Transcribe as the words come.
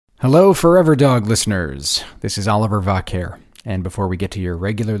Hello, Forever Dog listeners. This is Oliver Vaquer. And before we get to your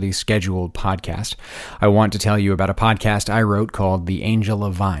regularly scheduled podcast, I want to tell you about a podcast I wrote called The Angel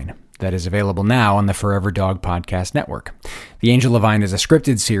of Vine that is available now on the Forever Dog Podcast Network. The Angel of Vine is a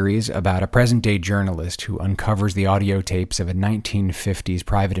scripted series about a present-day journalist who uncovers the audio tapes of a 1950s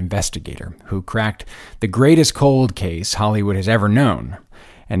private investigator who cracked the greatest cold case Hollywood has ever known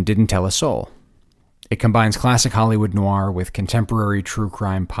and didn't tell a soul. It combines classic Hollywood noir with contemporary true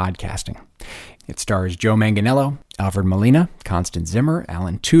crime podcasting. It stars Joe Manganiello, Alfred Molina, Constance Zimmer,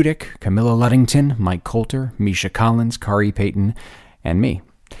 Alan Tudyk, Camilla Luddington, Mike Coulter, Misha Collins, Kari Payton, and me.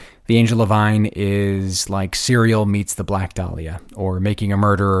 The Angel of Vine is like Serial meets The Black Dahlia, or Making a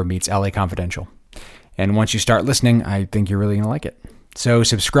Murderer meets LA Confidential. And once you start listening, I think you're really going to like it. So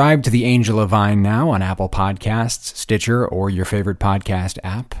subscribe to The Angel of Vine now on Apple Podcasts, Stitcher, or your favorite podcast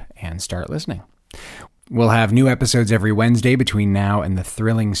app, and start listening. We'll have new episodes every Wednesday between now and the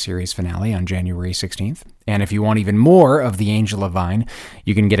thrilling series finale on January 16th. And if you want even more of The Angel of Vine,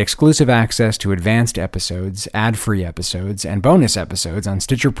 you can get exclusive access to advanced episodes, ad-free episodes, and bonus episodes on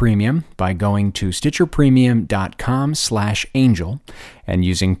Stitcher Premium by going to stitcherpremium.com/angel and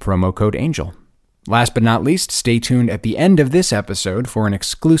using promo code ANGEL. Last but not least, stay tuned at the end of this episode for an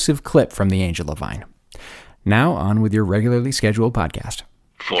exclusive clip from The Angel of Vine. Now, on with your regularly scheduled podcast.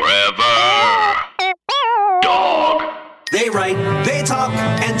 Forever Dog. They write, they talk,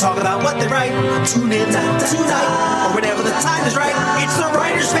 and talk about what they write. Tune in tonight, or whenever the time is right. It's the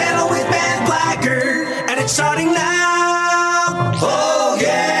Writers Panel with Ben Blacker, and it's starting now. Oh,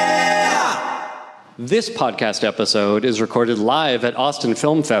 yeah! This podcast episode is recorded live at Austin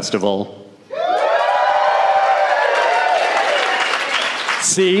Film Festival.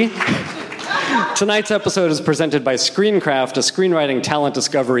 See? Tonight's episode is presented by Screencraft, a screenwriting talent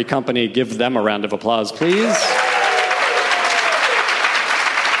discovery company. Give them a round of applause, please.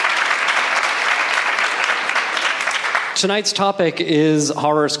 Tonight's topic is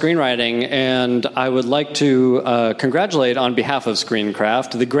horror screenwriting, and I would like to congratulate, on behalf of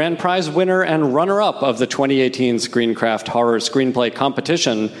Screencraft, the grand prize winner and runner-up of the 2018 Screencraft Horror Screenplay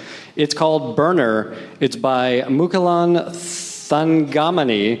Competition. It's called Burner. It's by Mukalan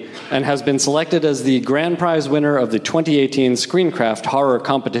Thangamani and has been selected as the grand prize winner of the 2018 Screencraft Horror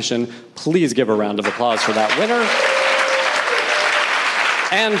Competition. Please give a round of applause for that winner.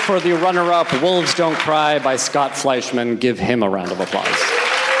 And for the runner-up, Wolves Don't Cry by Scott Fleischman. Give him a round of applause.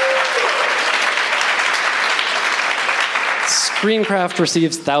 Screencraft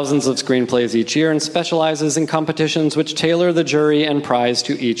receives thousands of screenplays each year and specializes in competitions which tailor the jury and prize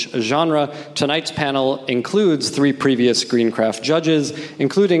to each genre. Tonight's panel includes 3 previous Screencraft judges,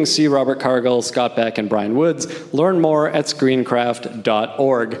 including C. Robert Cargill, Scott Beck, and Brian Woods. Learn more at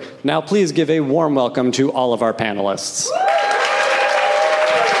screencraft.org. Now please give a warm welcome to all of our panelists.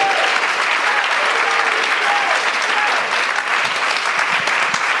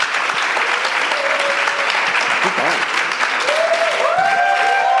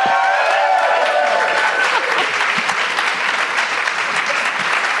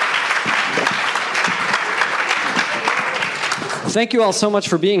 Thank you all so much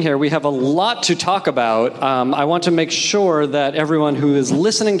for being here. We have a lot to talk about. I want to make sure that everyone who is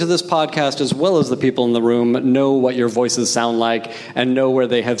listening to this podcast, as well as the people in the room, know what your voices sound like and know where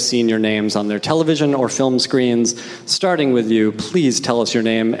they have seen your names on their television or film screens. Starting with you, please tell us your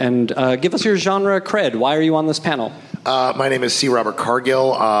name and give us your genre cred. Why are you on this panel? My name is C. Robert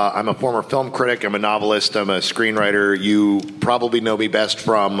Cargill. I'm a former film critic. I'm a novelist. I'm a screenwriter. You probably know me best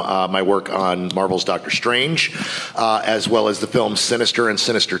from my work on Marvel's Doctor Strange, as well as the films Sinister and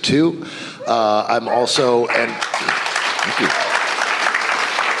Sinister 2. I'm also thank you.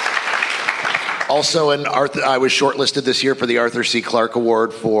 Also, I was shortlisted this year for the Arthur C. Clarke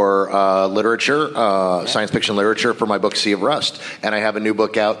Award for literature, science fiction literature, for my book Sea of Rust. And I have a new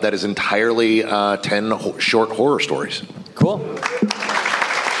book out that is entirely 10 short horror stories. Cool.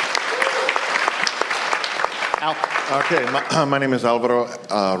 Al. Okay, my name is Alvaro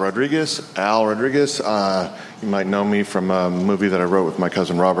Rodriguez. Al Rodriguez. You might know me from a movie that I wrote with my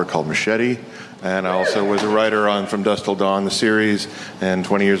cousin Robert called Machete. And I also was a writer on From Dusk Till Dawn, the series, and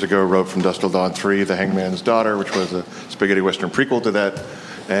 20 years ago wrote From Dusk Till Dawn 3, The Hangman's Daughter, which was a spaghetti western prequel to that.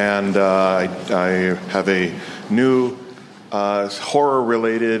 And I have a new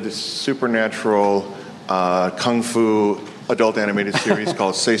horror-related, supernatural, kung fu adult animated series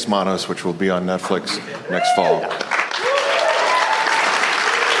called Seis Manos, which will be on Netflix next fall.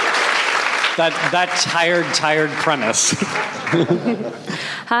 That tired premise.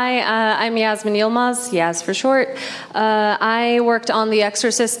 Hi, I'm Yasmin Yilmaz, Yaz for short. I worked on The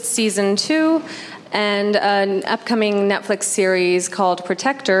Exorcist Season 2. and an upcoming Netflix series called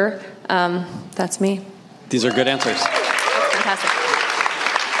Protector. That's me. These are good answers. Fantastic.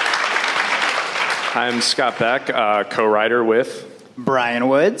 I'm Scott Beck, co-writer with Brian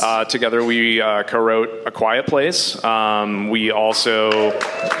Woods. Together we co-wrote A Quiet Place. We also,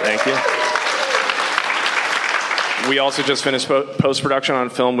 thank you. We also just finished post-production on a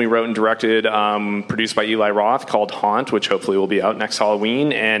film we wrote and directed, produced by Eli Roth, called Haunt, which hopefully will be out next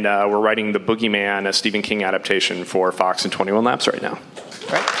Halloween. And we're writing The Boogeyman, a Stephen King adaptation for Fox and 21 Labs right now.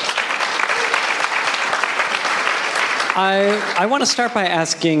 Right. I want to start by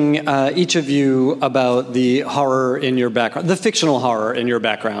asking each of you about the horror in your background, the fictional horror in your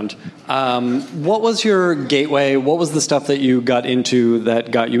background. What was your gateway? What was the stuff that you got into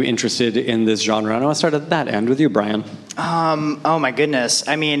that got you interested in this genre? And I want to start at that end with you, Brian. Oh my goodness.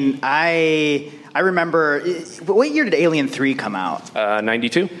 I mean, I remember, what year did Alien 3 come out?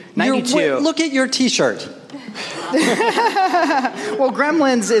 92. 92. Look at your T-shirt. Well,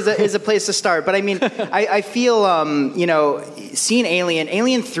 Gremlins is a place to start, but I mean, I feel seeing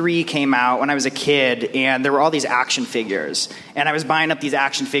Alien 3 came out when I was a kid, and there were all these action figures, and I was buying up these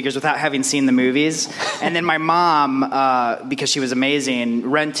action figures without having seen the movies, and then my mom, because she was amazing,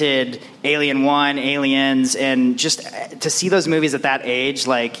 rented Alien 1, Aliens, and just to see those movies at that age,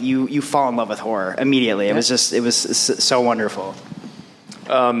 like you fall in love with horror immediately. It was so wonderful.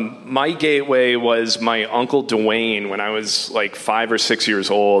 My gateway was my Uncle Dwayne when I was like 5 or 6 years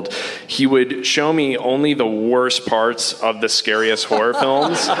old. He would show me only the worst parts of the scariest horror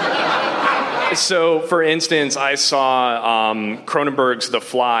films. So, for instance, I saw Cronenberg's The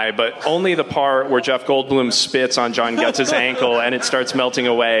Fly, but only the part where Jeff Goldblum spits on John Getz's ankle and it starts melting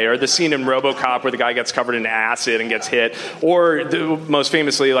away, or the scene in RoboCop where the guy gets covered in acid and gets hit, or most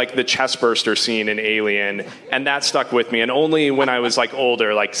famously, like the chestburster scene in Alien, and that stuck with me. And only when I was like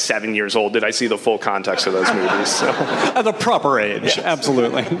older, like 7 years old, did I see the full context of those movies. So. At the proper age, yes.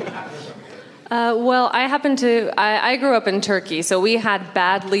 Absolutely. Well, I grew up in Turkey, so we had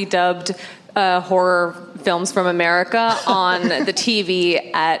badly dubbed horror films from America on the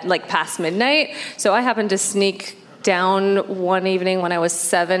TV at like past midnight. So I happened to sneak down one evening when I was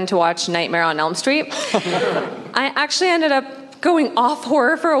 7 to watch Nightmare on Elm Street. I actually ended up going off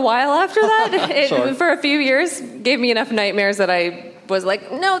horror for a while after that. Sure. For a few years, gave me enough nightmares that I was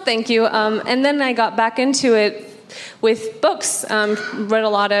like, no, thank you. And then I got back into it with books. Read a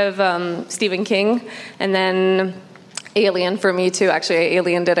lot of Stephen King, and then Alien for me too. Actually,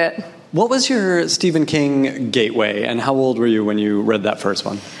 Alien did it. What was your Stephen King gateway, and how old were you when you read that first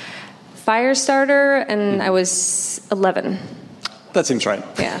one? Firestarter, and I was 11. That seems right.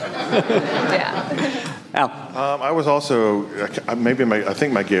 Yeah. Yeah. Al? I was also, I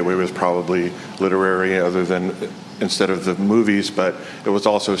think my gateway was probably literary, other than instead of the movies, but it was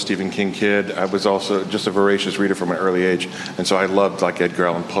also a Stephen King kid. I was also just a voracious reader from an early age, and so I loved like Edgar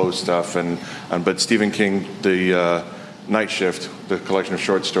Allan Poe stuff, but Stephen King, the Night Shift, the collection of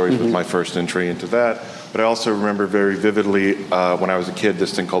short stories, was my first entry into that. But I also remember very vividly when I was a kid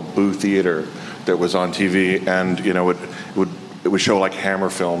this thing called Boo Theater that was on TV, and it would show like Hammer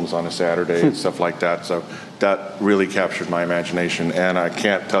films on a Saturday and stuff like that. So that really captured my imagination, and I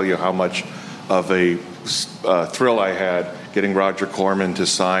can't tell you how much of a thrill I had getting Roger Corman to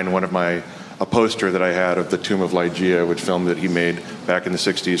sign a poster that I had of the Tomb of Ligeia, which film that he made back in the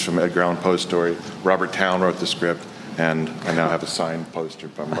 60s from Edgar Allan Poe's story. Robert Towne wrote the script, and I now have a signed poster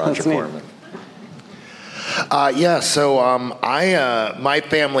from Roger Corman. My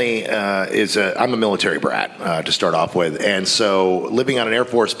family I'm a military brat to start off with, and so living on an Air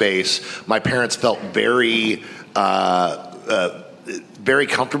Force base, my parents felt very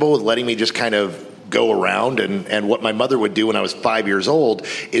comfortable with letting me just kind of go around, and what my mother would do when I was 5 years old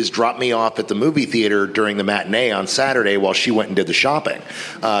is drop me off at the movie theater during the matinee on Saturday while she went and did the shopping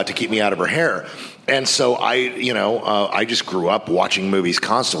to keep me out of her hair. And so I just grew up watching movies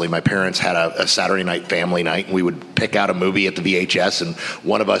constantly. My parents had a Saturday night family night, and we would pick out a movie at the VHS, and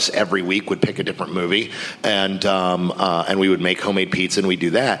one of us every week would pick a different movie, and we would make homemade pizza, and we'd do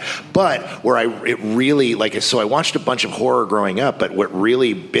that. But so I watched a bunch of horror growing up, but what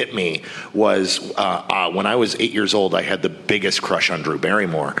really bit me was when I was 8 years old, I had the biggest crush on Drew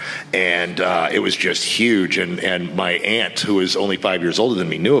Barrymore, and it was just huge. And my aunt, who was only 5 years older than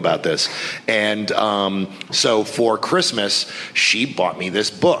me, knew about this, and so for Christmas, she bought me this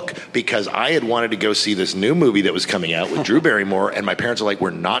book because I had wanted to go see this new movie that was coming out with Drew Barrymore, and my parents are like,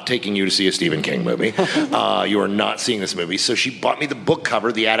 we're not taking you to see a Stephen King movie. You are not seeing this movie. So she bought me the book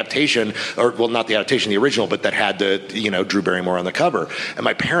cover, the adaptation, or well, not the adaptation, the original, but that had the, Drew Barrymore on the cover. And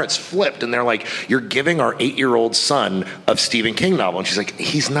my parents flipped, and they're like, you're giving our 8-year-old son a Stephen King novel. And she's like,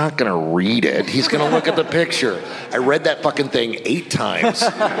 he's not going to read it. He's going to look at the picture. I read that fucking thing 8 times.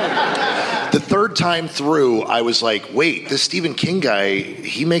 The third time through, I was like, wait, this Stephen King guy,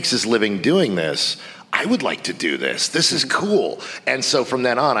 he makes his living doing this. I would like to do this. This is cool. And so from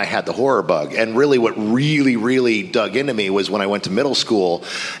then on, I had the horror bug. And really what really dug into me was when I went to middle school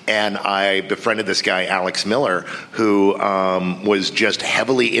and I befriended this guy, Alex Miller, who was just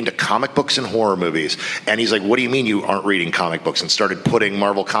heavily into comic books and horror movies. And he's like, what do you mean you aren't reading comic books? And started putting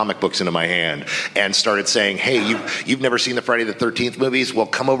Marvel comic books into my hand and started saying, hey, you've never seen the Friday the 13th movies? Well,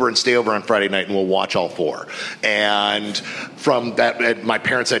 come over and stay over on Friday night and we'll watch all 4. And from that, my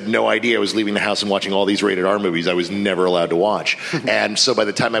parents had no idea I was leaving the house and watching all these rated R movies I was never allowed to watch. And so by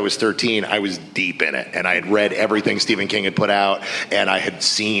the time I was 13, I was deep in it. And I had read everything Stephen King had put out, and I had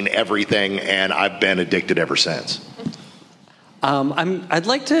seen everything, and I've been addicted ever since. I'd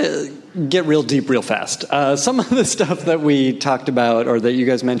like to get real deep real fast. Some of the stuff that we talked about or that you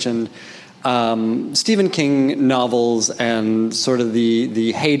guys mentioned, Stephen King novels and sort of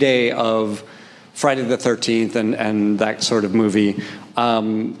the heyday of Friday the 13th and that sort of movie.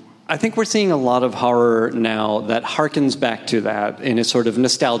 I think we're seeing a lot of horror now that harkens back to that in a sort of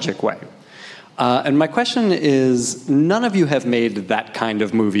nostalgic way. And my question is, none of you have made that kind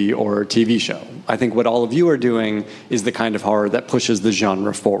of movie or TV show. I think what all of you are doing is the kind of horror that pushes the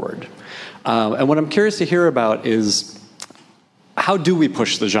genre forward. And what I'm curious to hear about is, how do we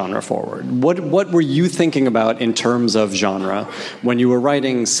push the genre forward? What were you thinking about in terms of genre when you were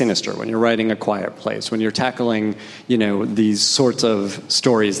writing Sinister, when you're writing A Quiet Place, when you're tackling, these sorts of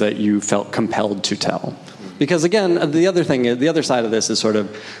stories that you felt compelled to tell? Because again, the other side of this is sort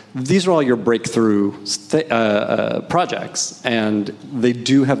of, these are all your breakthrough projects, and they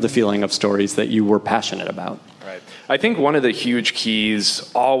do have the feeling of stories that you were passionate about. Right. I think one of the huge keys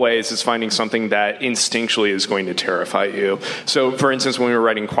always is finding something that instinctually is going to terrify you. So, for instance, when we were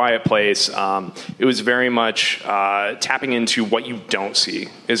writing Quiet Place, it was very much tapping into what you don't see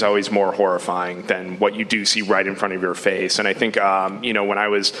is always more horrifying than what you do see right in front of your face. And I think, when I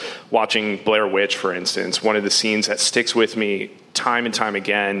was watching Blair Witch, for instance, one of the scenes that sticks with me time and time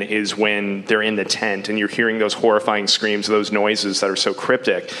again is when they're in the tent and you're hearing those horrifying screams, those noises that are so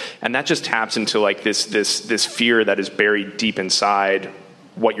cryptic, and that just taps into like this fear that is buried deep inside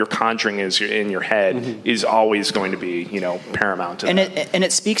what you're conjuring is in your head is always going to be, paramount. And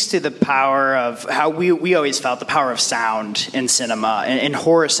it speaks to the power of how we always felt the power of sound in cinema, and in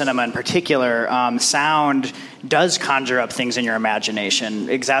horror cinema in particular. Sound does conjure up things in your imagination.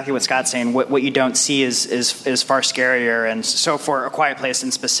 Exactly what Scott's saying. What you don't see is far scarier. And so for A Quiet Place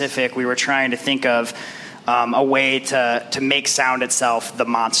in specific, we were trying to think of a way to make sound itself the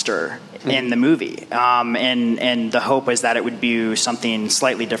monster in the movie. And the hope was that it would be something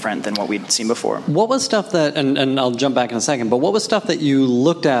slightly different than what we'd seen before. What was stuff that, and I'll jump back in a second, but what was stuff that you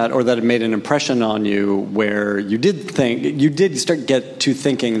looked at or that had made an impression on you where you did get to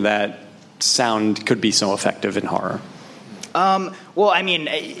thinking that sound could be so effective in horror? Well, I mean,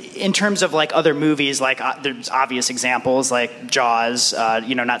 in terms of like other movies, like there's obvious examples like Jaws,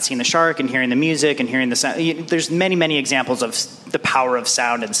 not seeing the shark and hearing the music and hearing the sound. There's many examples of the power of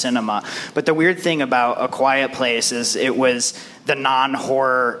sound in cinema. But the weird thing about A Quiet Place is it was the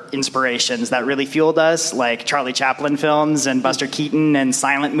non-horror inspirations that really fueled us, like Charlie Chaplin films and Buster Keaton and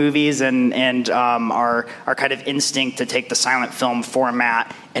silent movies, and our kind of instinct to take the silent film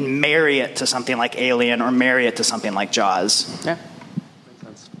format and marry it to something like Alien or marry it to something like Jaws. Yeah.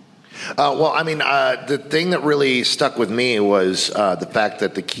 The thing that really stuck with me was the fact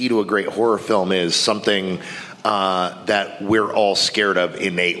that the key to a great horror film is something that we're all scared of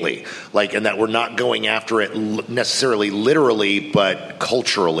innately, and that we're not going after it necessarily literally, but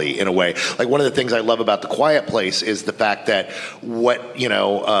culturally in a way. Like one of the things I love about The Quiet Place is the fact that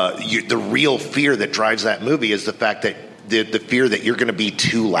the real fear that drives that movie is the fact that the fear that you're going to be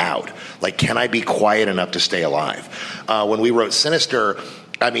too loud. Like, can I be quiet enough to stay alive? When we wrote Sinister,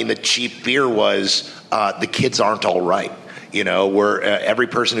 the chief fear was the kids aren't all right. You know, where every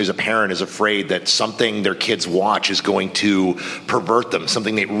person who's a parent is afraid that something their kids watch is going to pervert them.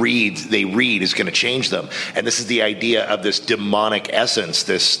 Something they read is going to change them. And this is the idea of this demonic essence,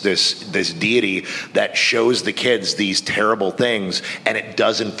 this deity that shows the kids these terrible things, and it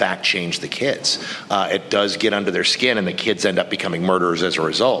does in fact change the kids. It does get under their skin, and the kids end up becoming murderers as a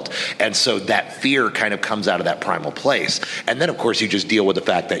result. And so that fear kind of comes out of that primal place. And then, of course, you just deal with the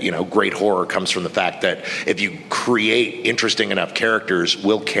fact that, you know, great horror comes from the fact that if you create interesting enough characters,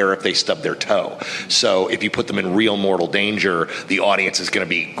 we'll care if they stub their toe. So if you put them in real mortal danger, the audience is going to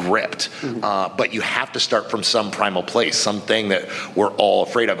be gripped. But you have to start from some primal place, something that we're all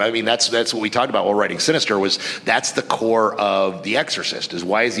afraid of. I mean, that's what we talked about while writing Sinister, was that's the core of The Exorcist, is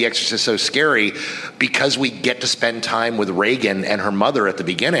why is The Exorcist so scary? Because we get to spend time with Regan and her mother at the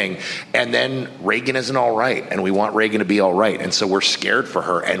beginning, and then Regan isn't all right, and we want Regan to be all right, and so we're scared for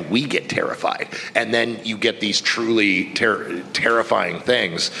her, and we get terrified. And then you get these truly terrifying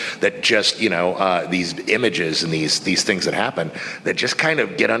things that just, you know, these images and these things that happen that just kind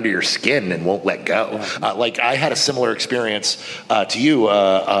of get under your skin and won't let go. Like I had a similar experience to you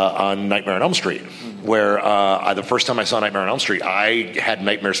on Nightmare on Elm Street, where the first time I saw Nightmare on Elm Street, I had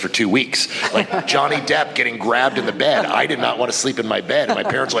nightmares for 2 weeks. Like Johnny Depp getting grabbed in the bed. I did not want to sleep in my bed. And my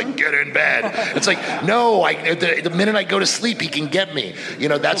parents were like, get in bed. It's like, no, the minute I go to sleep, he can get me. You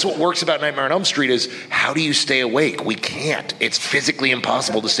know, that's what works about Nightmare on Elm Street is how do you stay awake? We can't. It's physically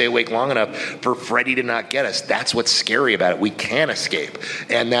impossible to stay awake long enough for Freddy to not get us. That's what's scary about it. We can't escape.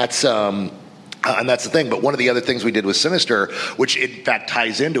 And that's the thing. But one of the other things we did with Sinister, which in fact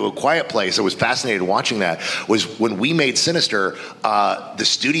ties into A Quiet Place, I was fascinated watching that, was when we made Sinister, the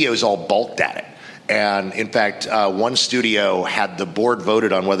studios all balked at it. And in fact, one studio had the board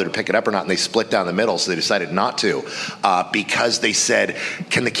voted on whether to pick it up or not, and they split down the middle, so they decided not to, because they said,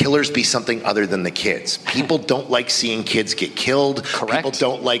 can the killers be something other than the kids? People don't like seeing kids get killed. Correct. People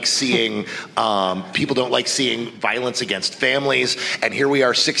don't like seeing violence against families. And here we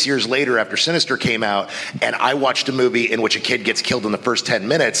are 6 years later after Sinister came out, and I watched a movie in which a kid gets killed in the first 10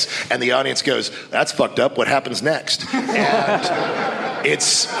 minutes, and the audience goes, that's fucked up, what happens next? And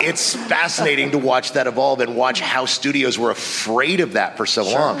it's fascinating to watch that evolve and watch how studios were afraid of that for so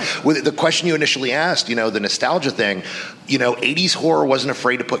long. With the question you initially asked, you know, the nostalgia thing, you know, 80s horror wasn't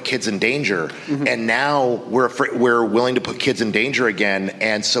afraid to put kids in danger, and now we're willing to put kids in danger again,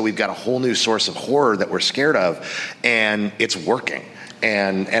 and so we've got a whole new source of horror that we're scared of, and it's working.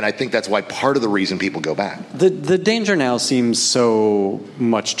 And I think that's why part of the reason people go back. The danger now seems so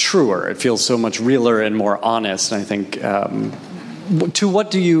much truer. It feels so much realer and more honest. I think. To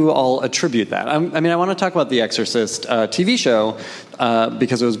what do you all attribute that? I mean, I want to talk about The Exorcist TV show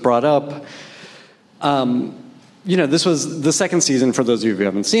because it was brought up. You know, this was the second season, for those of you who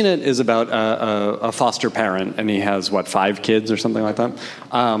haven't seen it, is about a foster parent, and he has, 5 kids or something like that?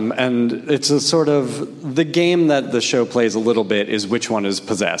 And it's a sort of, the game that the show plays a little bit is which one is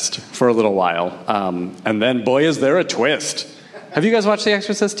possessed for a little while. And then, boy, is there a twist. Have you guys watched The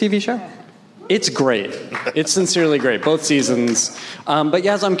Exorcist TV show? It's great. It's sincerely great, both seasons. But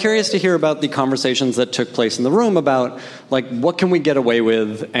Yaz, I'm curious to hear about the conversations that took place in the room about, like, what can we get away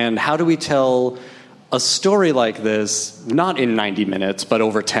with, and how do we tell a story like this, not in 90 minutes, but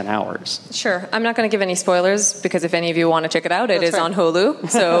over 10 hours? Sure. I'm not going to give any spoilers, because if any of you want to check it out, it is on Hulu,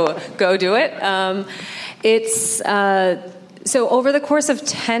 so go do it. So over the course of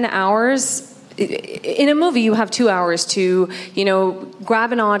 10 hours, in a movie, you have 2 hours to, you know,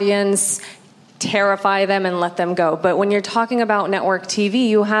 grab an audience, terrify them, and let them go. But when you're talking about network TV,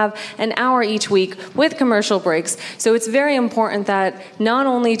 you have an hour each week with commercial breaks. So it's very important that not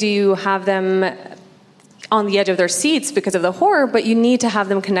only do you have them on the edge of their seats because of the horror, but you need to have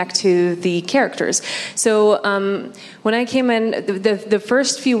them connect to the characters. So when I came in, the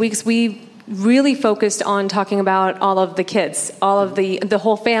first few weeks, we really focused on talking about all of the kids, all of the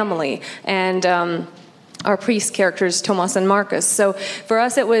whole family, and our priest characters, Tomas and Marcus. So for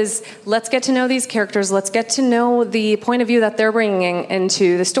us, it was, let's get to know these characters, let's get to know the point of view that they're bringing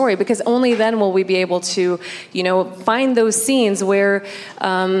into the story, because only then will we be able to, you know, find those scenes where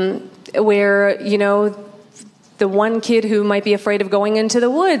you know, the one kid who might be afraid of going into the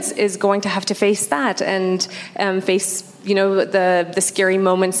woods is going to have to face that and face, you know, the scary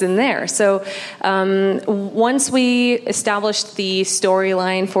moments in there. So once we established the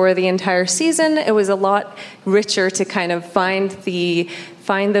storyline for the entire season, it was a lot richer to kind of find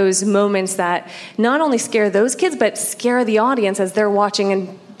those moments that not only scare those kids, but scare the audience as they're watching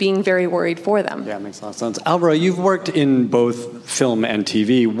and being very worried for them. Yeah, it makes a lot of sense. Alvaro, you've worked in both film and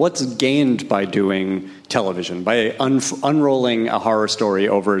TV. What's gained by doing television, by unrolling a horror story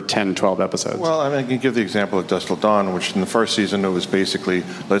over 10, 12 episodes? Well, I mean, I can give the example of Dust Till Dawn, which in the first season it was basically,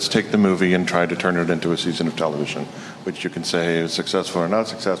 let's take the movie and try to turn it into a season of television, which you can say is successful or not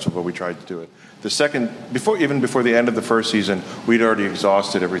successful, but we tried to do it. The second, even before the end of the first season, we'd already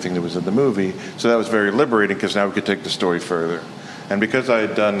exhausted everything that was in the movie, so that was very liberating because now we could take the story further. And because I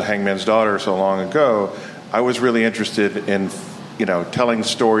had done Hangman's Daughter so long ago, I was really interested in, telling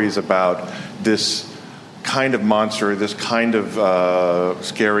stories about this kind of monster, this kind of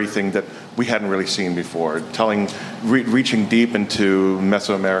scary thing that we hadn't really seen before. Reaching deep into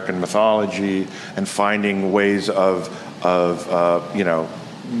Mesoamerican mythology and finding ways of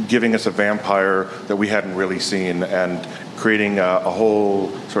giving us a vampire that we hadn't really seen and creating a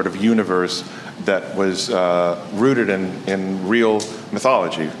whole sort of universe that was rooted in real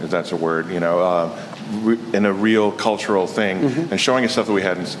mythology, if that's a word, in a real cultural thing, and showing us stuff that we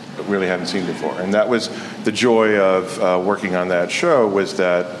really hadn't seen before. And that was the joy of working on that show, was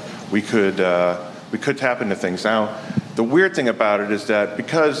that we could tap into things. Now, the weird thing about it is that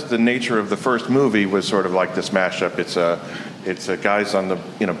because the nature of the first movie was sort of like this mashup, it's a guys on the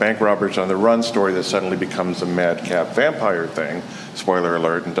bank robbers on the run story that suddenly becomes a madcap vampire thing. Spoiler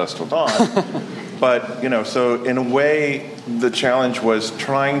alert! In Dust Till Dawn. But so in a way, the challenge was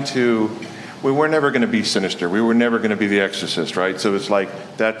trying to. We were never going to be Sinister. We were never going to be The Exorcist, right? So it's like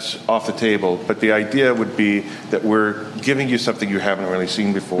that's off the table. But the idea would be that we're giving you something you haven't really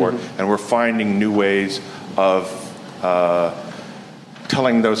seen before, and we're finding new ways of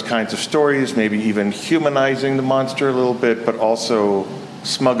telling those kinds of stories, maybe even humanizing the monster a little bit, but also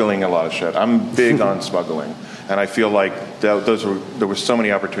smuggling a lot of shit. I'm big on smuggling, and I feel like there were so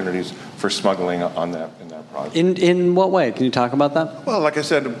many opportunities for smuggling in that project. In what way? Can you talk about that? Well, like I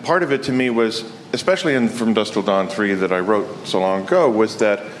said, part of it to me was, especially From Dusk Till Dawn 3 that I wrote so long ago, was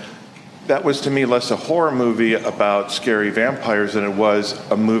that was to me less a horror movie about scary vampires than it was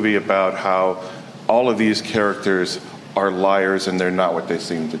a movie about how all of these characters are liars and they're not what they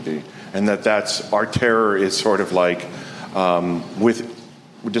seem to be. And that's our terror is sort of like with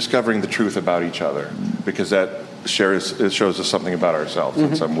discovering the truth about each other, because it shows us something about ourselves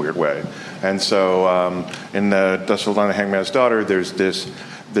in some weird way. And so in Dust Till Dawn, The Hangman's Daughter, there's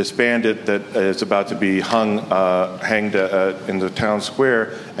this bandit that is about to be hanged in the town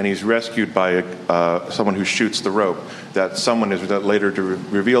square, and he's rescued by someone who shoots the rope. That someone is later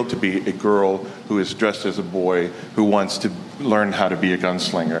revealed to be a girl who is dressed as a boy who wants to learn how to be a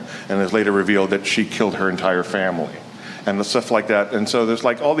gunslinger, and is later revealed that she killed her entire family, and stuff like that. And so there's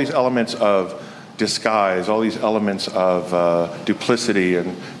like all these elements of disguise, all these elements of duplicity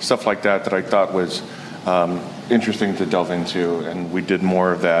and stuff like that I thought was interesting to delve into, and we did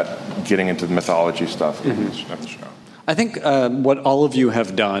more of that, getting into the mythology stuff in the show. I think what all of you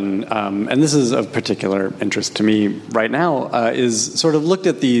have done, and this is of particular interest to me right now, is sort of looked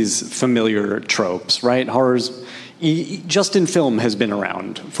at these familiar tropes, right? Horrors, just in film, has been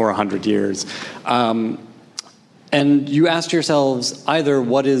around for 100 years. And you asked yourselves either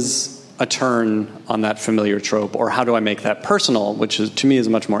what is a turn on that familiar trope, or how do I make that personal, which is, to me, is a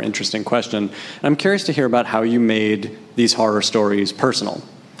much more interesting question. And I'm curious to hear about how you made these horror stories personal.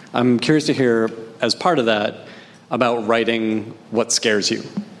 I'm curious to hear, as part of that, about writing what scares you.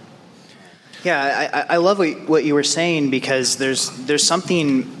 Yeah, I love what you were saying, because there's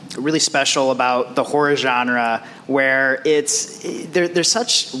something really special about the horror genre, where they're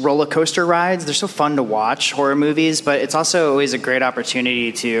such roller coaster rides. They're so fun to watch, horror movies, but it's also always a great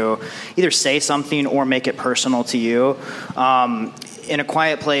opportunity to either say something or make it personal to you. In A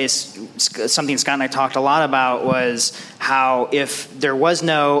Quiet Place, something Scott and I talked a lot about was how if there was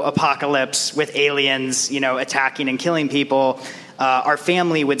no apocalypse with aliens, attacking and killing people, our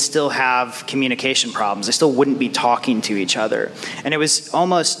family would still have communication problems. They still wouldn't be talking to each other. And it was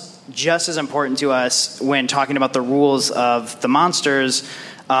almost just as important to us when talking about the rules of the monsters,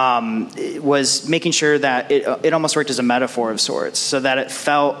 was making sure that it almost worked as a metaphor of sorts, so that it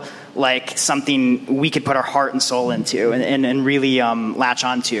felt like something we could put our heart and soul into and really latch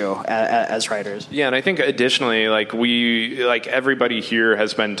onto as writers. Yeah, and I think additionally, everybody here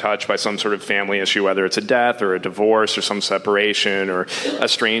has been touched by some sort of family issue, whether it's a death or a divorce or some separation or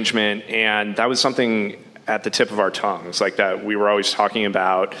estrangement, and that was something at the tip of our tongues, like that we were always talking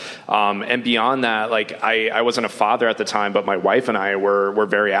about. And beyond that, I wasn't a father at the time, but my wife and I were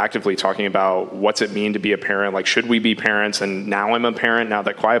very actively talking about what's it mean to be a parent, should we be parents? And now I'm a parent, now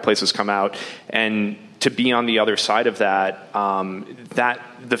that Quiet Place has come out. And to be on the other side of that,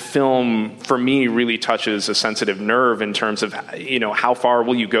 the film, for me, really touches a sensitive nerve in terms of, how far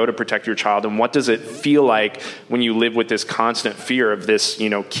will you go to protect your child, and what does it feel like when you live with this constant fear of this,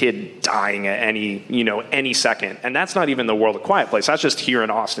 kid dying at any second. And that's not even the world of Quiet Place. That's just here in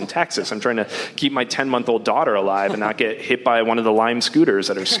Austin, Texas. I'm trying to keep my 10-month-old daughter alive and not get hit by one of the Lime scooters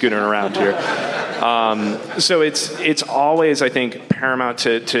that are scooting around here. So it's always, I think, paramount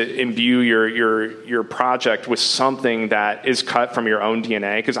to imbue your project with something that is cut from your own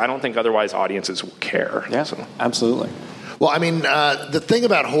DNA, because I don't think otherwise audiences will care. Yeah, absolutely. Well, I mean, the thing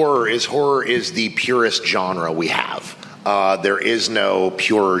about horror is the purest genre we have. There is no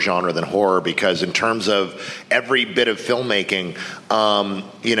purer genre than horror, because in terms of every bit of filmmaking,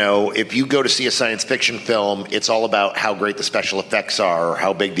 if you go to see a science fiction film, it's all about how great the special effects are, or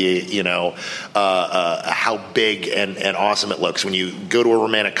how big how big and awesome it looks. When you go to a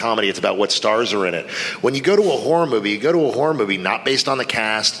romantic comedy, it's about what stars are in it. When you go to a horror movie, you go to a horror movie not based on the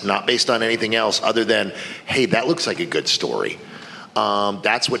cast, not based on anything else other than, hey, that looks like a good story.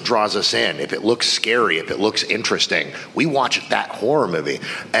 That's what draws us in. If it looks scary, if it looks interesting, we watch that horror movie.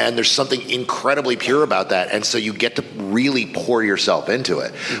 And there's something incredibly pure about that. And so you get to really pour yourself into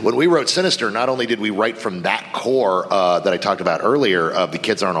it. Mm-hmm. When we wrote Sinister, not only did we write from that core that I talked about earlier of the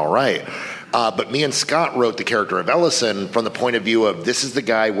kids aren't all right, but me and Scott wrote the character of Ellison from the point of view of, this is the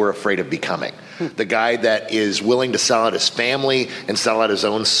guy we're afraid of becoming. The guy that is willing to sell out his family and sell out his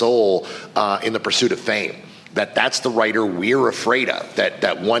own soul in the pursuit of fame. That's the writer we're afraid of,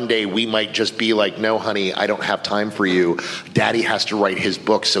 that one day we might just be like, no, honey, I don't have time for you. Daddy has to write his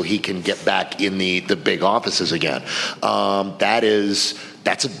book so he can get back in the big offices again.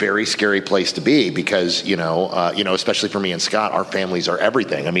 That's a very scary place to be, because, especially for me and Scott, our families are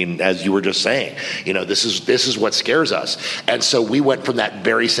everything. I mean, as you were just saying, this is what scares us. And so we went from that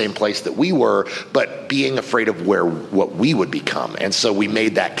very same place that we were, but being afraid of what we would become. And so we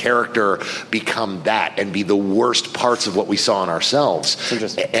made that character become that and be the worst parts of what we saw in ourselves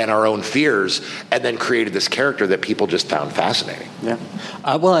and our own fears, and then created this character that people just found fascinating. Yeah.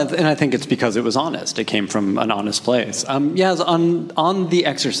 And I think it's because it was honest. It came from an honest place. On The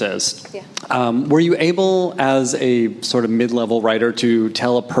Exorcist, were you able, as a sort of mid-level writer, to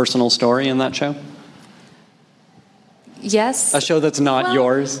tell a personal story in that show? Yes. A show that's not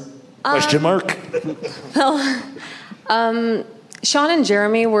yours? Question mark? Well, Sean and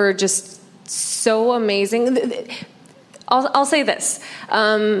Jeremy were just so amazing. I'll say this.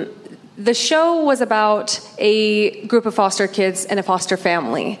 The show was about a group of foster kids and a foster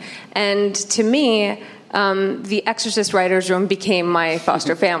family. And to me, the Exorcist writers' room became my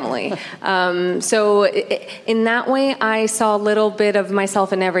foster family. So in that way, I saw a little bit of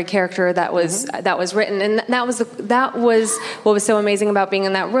myself in every character that was written, and that was what was so amazing about being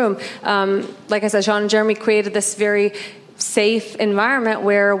in that room. Like I said, Sean and Jeremy created this very safe environment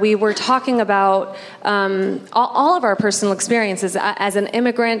where we were talking about all of our personal experiences. As an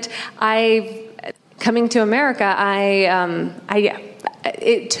immigrant, coming to America,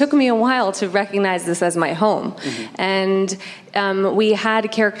 it took me a while to recognize this as my home. Mm-hmm. And we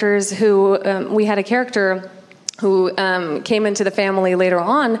had characters who came into the family later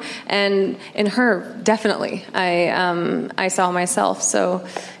on, and in her, definitely, I saw myself. So,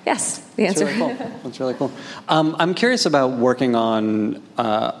 yes, the answer. That's really cool. I'm curious about working on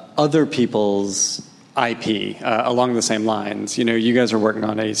other people's IP along the same lines. You guys are working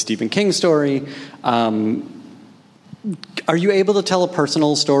on a Stephen King story. Are you able to tell a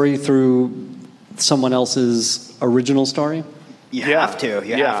personal story through someone else's original story? You have to.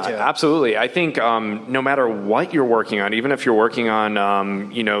 You have to. Absolutely. I think no matter what you're working on, even if you're working on,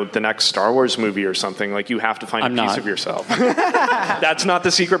 the next Star Wars movie or something, like, you have to find a piece of yourself. That's not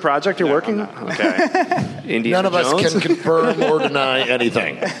the secret project you're working on? Okay. Indiana None of Jones? us can confirm or deny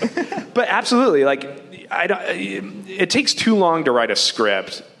anything. But absolutely, it takes too long to write a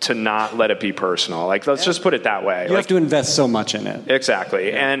script to not let it be personal. Let's just put it that way. You have to invest so much in it.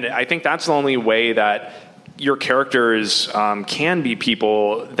 Exactly. And I think that's the only way that your characters can be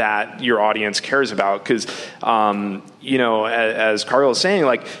people that your audience cares about. Because, as Cargill was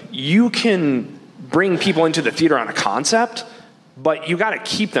saying, you can bring people into the theater on a concept, but you got to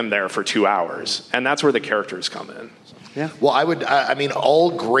keep them there for 2 hours. And that's where the characters come in. Yeah. Well,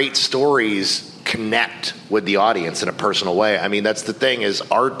 all great stories connect with the audience in a personal way. I mean, that's the thing, is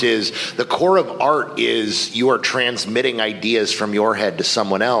the core of art is you are transmitting ideas from your head to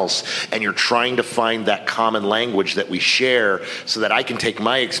someone else, and you're trying to find that common language that we share so that I can take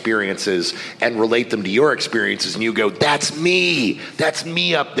my experiences and relate them to your experiences, and you go, that's me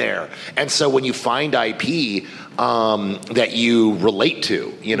up there. And so when you find IP, that you relate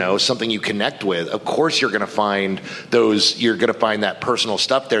to, something you connect with, of course you're going to find that personal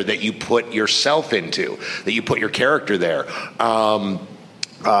stuff there that you put yourself into, that you put your character there.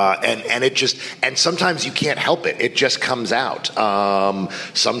 And sometimes you can't help it. It just comes out.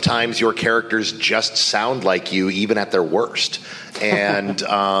 Sometimes your characters just sound like you, even at their worst. And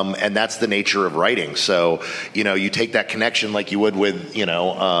that's the nature of writing. So, you take that connection like you would with,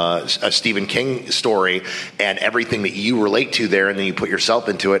 a Stephen King story and everything that you relate to there, and then you put yourself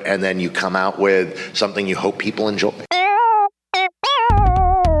into it, and then you come out with something you hope people enjoy.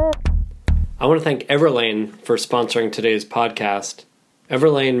 I want to thank Everlane for sponsoring today's podcast.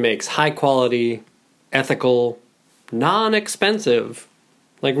 Everlane makes high-quality, ethical, non-expensive,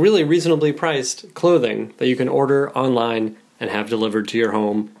 like really reasonably priced clothing that you can order online and have delivered to your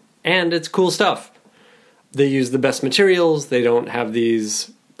home, and it's cool stuff. They use the best materials, they don't have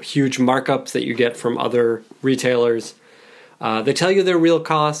these huge markups that you get from other retailers. They tell you their real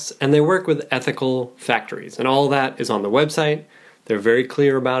costs, and they work with ethical factories, and all that is on the website. They're very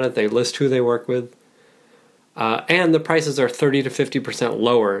clear about it, they list who they work with. And the prices are 30 to 50%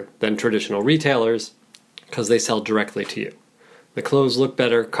 lower than traditional retailers because they sell directly to you. The clothes look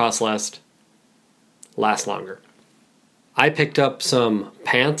better, cost less, last longer. I picked up some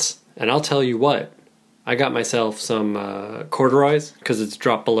pants, and I'll tell you what, I got myself some corduroys because it's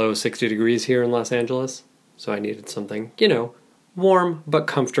dropped below 60 degrees here in Los Angeles. So I needed something, warm but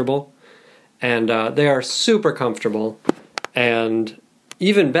comfortable. And they are super comfortable. And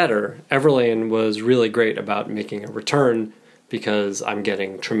even better, Everlane was really great about making a return because I'm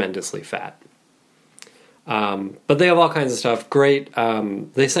getting tremendously fat. But they have all kinds of stuff. Great.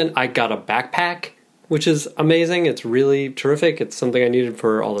 I got a backpack, which is amazing. It's really terrific. It's something I needed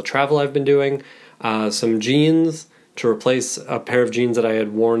for all the travel I've been doing. Some jeans to replace a pair of jeans that I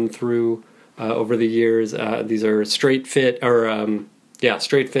had worn through over the years. These are straight fit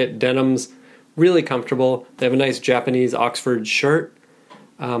denims. Really comfortable. They have a nice Japanese Oxford shirt.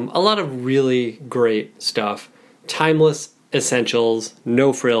 A lot of really great stuff. Timeless essentials,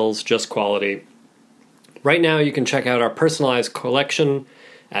 no frills, just quality. Right now you can check out our personalized collection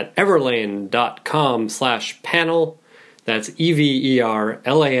at everlane.com/panel. That's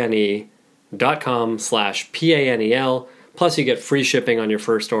everlane.com/panel. Plus you get free shipping on your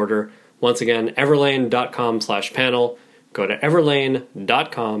first order. Once again, everlane.com/panel. Go to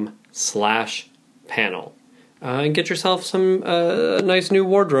everlane.com/panel. And get yourself some nice new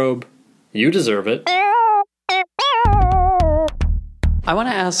wardrobe. You deserve it. I want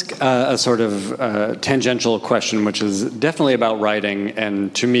to ask a sort of tangential question, which is definitely about writing,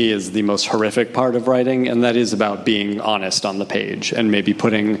 and to me is the most horrific part of writing, and that is about being honest on the page and maybe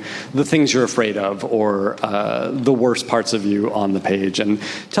putting the things you're afraid of or the worst parts of you on the page. And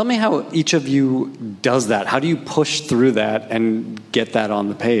tell me how each of you does that. How do you push through that and get that on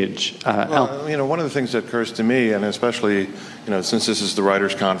the page? One of the things that occurs to me, and especially since this is the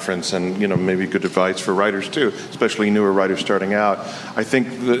writers' conference, and maybe good advice for writers too, especially newer writers starting out. I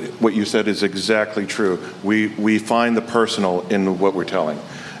think that what you said is exactly true. We find the personal in what we're telling,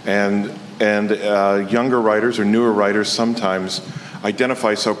 and younger writers or newer writers sometimes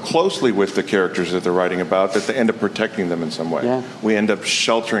identify so closely with the characters that they're writing about that they end up protecting them in some way. Yeah. We end up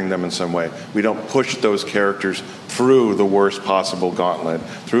sheltering them in some way. We don't push those characters through the worst possible gauntlet,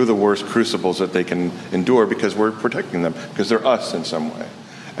 through the worst crucibles that they can endure because we're protecting them, because they're us in some way.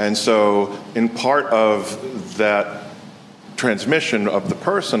 And so in part of that transmission of the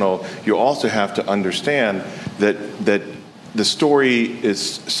personal, you also have to understand that the story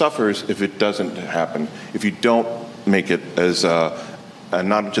suffers if it doesn't happen, if you don't make it as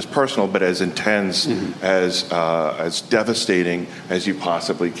not just personal, but as intense, as devastating as you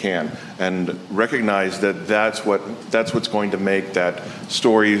possibly can, and recognize that that's what's going to make that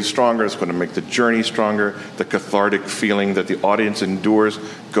story stronger. It's going to make the journey stronger. The cathartic feeling that the audience endures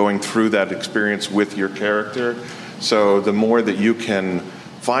going through that experience with your character. So the more that you can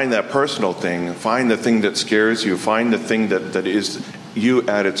find that personal thing, find the thing that scares you, find the thing that is you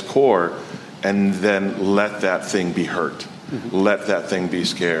at its core, and then let that thing be hurt. Let that thing be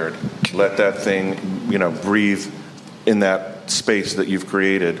scared. Let that thing, breathe in that space that you've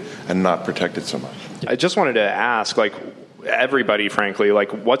created and not protect it so much. I just wanted to ask, everybody, frankly,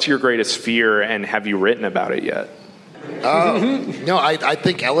 what's your greatest fear, and have you written about it yet? No, I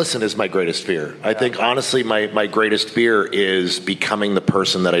think Ellison is my greatest fear. I think, honestly, my greatest fear is becoming the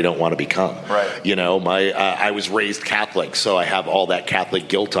person that I don't want to become. Right. I was raised Catholic, so I have all that Catholic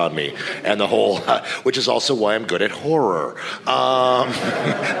guilt on me, and the whole, which is also why I'm good at horror.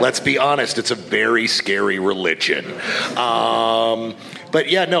 Let's be honest, it's a very scary religion. But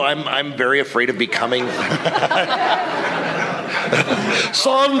yeah, no, I'm very afraid of becoming.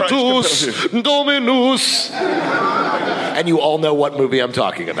 Sanctus Dominus. And you all know what movie I'm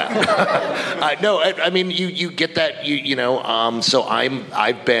talking about. No, I mean you get that. So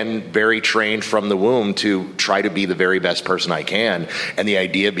I've been very trained from the womb to try to be the very best person I can, and the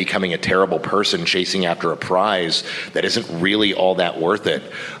idea of becoming a terrible person chasing after a prize that isn't really all that worth it,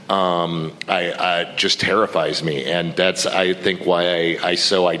 just terrifies me, and that's I think why I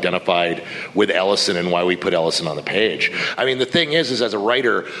so identified with Ellison and why we put Ellison on the page. I mean, the thing is as a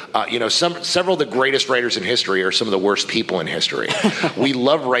writer, several of the greatest writers in history are some of the worst people in history. We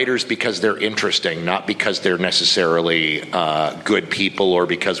love writers because they're interesting, not because they're necessarily good people or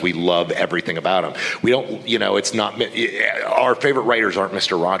because we love everything about them. We don't, it's not, our favorite writers aren't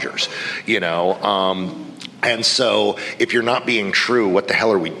Mr. Rogers, and so if you're not being true, what the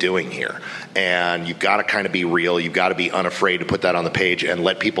hell are we doing here? And you've got to kind of be real. You've got to be unafraid to put that on the page and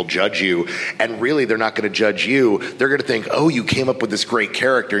let people judge you. And really, they're not going to judge you. They're going to think, oh, you came up with this great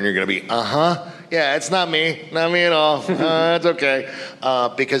character. And you're going to be, yeah, it's not me. Not me at all. It's okay.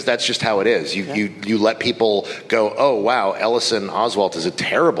 Because that's just how it is. You let people go, oh, wow, Ellison Oswalt is a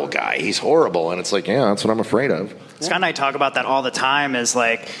terrible guy. He's horrible. And it's like, yeah, that's what I'm afraid of. Scott and I talk about that all the time, is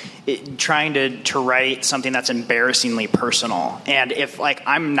like trying to write something that's embarrassingly personal. And if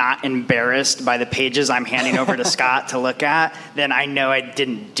I'm not embarrassed by the pages I'm handing over to Scott to look at, then I know I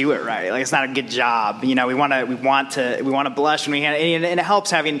didn't do it right. It's not a good job. We want to blush when we hand it, and it helps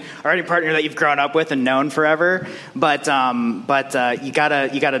having a writing partner that you've grown up with and known forever. But you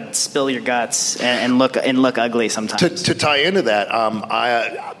gotta spill your guts and look ugly sometimes. To tie into that,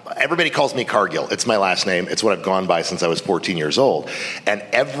 everybody calls me Cargill. It's my last name. It's what I've gone by since I was 14 years old. And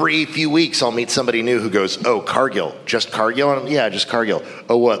every few weeks I'll meet somebody new who goes, oh, Cargill. Just Cargill? And yeah, just Cargill.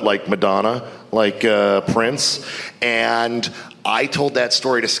 Oh, what, like Madonna? Like Prince? And I told that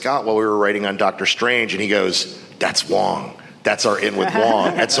story to Scott while we were writing on Doctor Strange, and he goes, that's Wong. That's our in with Wong.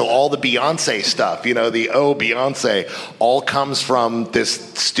 And so all the Beyonce stuff, the Beyonce, all comes from this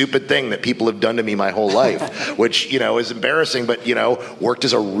stupid thing that people have done to me my whole life, which, is embarrassing, but, worked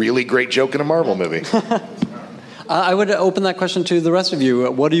as a really great joke in a Marvel movie. I would open that question to the rest of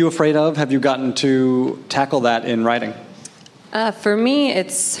you. What are you afraid of? Have you gotten to tackle that in writing? For me,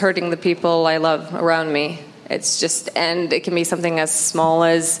 it's hurting the people I love around me. And it can be something as small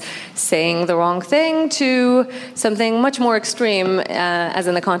as saying the wrong thing to something much more extreme, as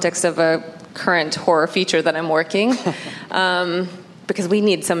in the context of a current horror feature that I'm working. Because we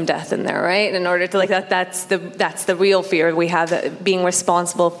need some death in there, right? In order to that's the real fear we have, that being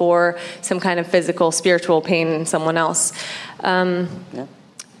responsible for some kind of physical, spiritual pain in someone else.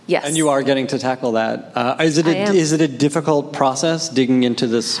 Yes. And you are getting to tackle that. Is it a difficult process digging into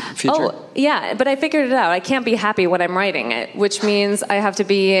this feature? Oh, yeah, but I figured it out. I can't be happy when I'm writing it, which means I have to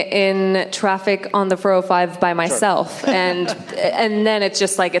be in traffic on the 405 by myself. Sure. and then it's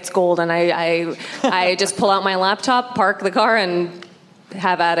just it's gold, and I just pull out my laptop, park the car, and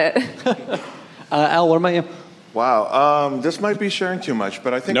have at it. Al, what about you? Wow, this might be sharing too much,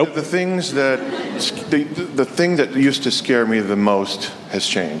 but I think that the thing that used to scare me the most has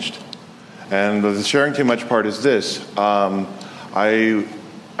changed. And the sharing too much part is this. I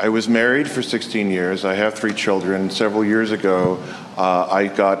was married for 16 years. I have 3 children. Several years ago, I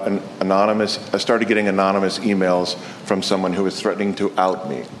started getting anonymous emails from someone who was threatening to out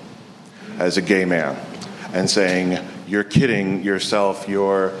me as a gay man and saying, you're kidding yourself,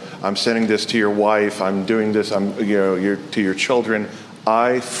 I'm sending this to your wife, I'm doing this, you're to your children.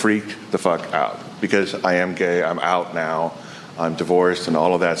 I freaked the fuck out because I am gay, I'm out now, I'm divorced and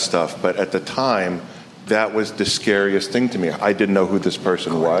all of that stuff. But at the time, that was the scariest thing to me. I didn't know who this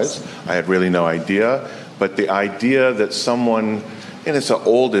person was. I had really no idea. But the idea that someone, and it's the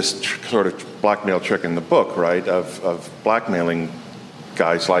oldest sort of blackmail trick in the book, right, of blackmailing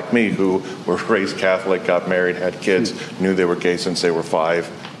guys like me who were raised Catholic, got married, had kids, knew they were gay since they were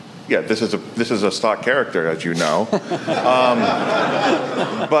 5. Yeah, this is a stock character, as you know.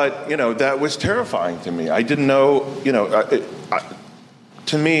 But that was terrifying to me. I didn't know.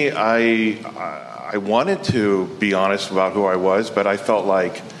 To me, I wanted to be honest about who I was, but I felt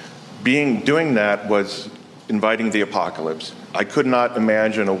like doing that was inviting the apocalypse. I could not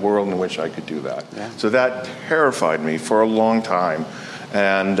imagine a world in which I could do that. Yeah. So that terrified me for a long time.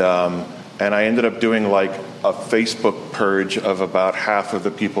 And I ended up doing a Facebook purge of about half of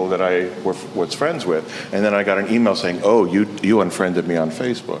the people that I was friends with. And then I got an email saying, oh, you unfriended me on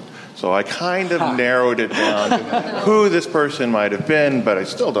Facebook. So I kind of narrowed it down to who this person might have been, but I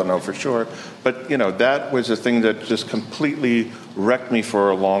still don't know for sure. But, that was a thing that just completely wrecked me for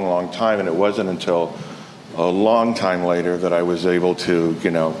a long, long time. And it wasn't until a long time later that I was able to,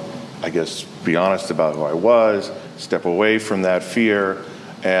 I guess, be honest about who I was, step away from that fear,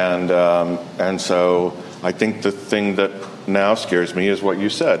 and so I think the thing that now scares me is what you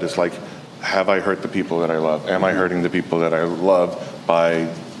said. It's like, have I hurt the people that I love? Am I hurting the people that I love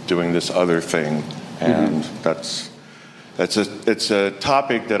by doing this other thing? And it's a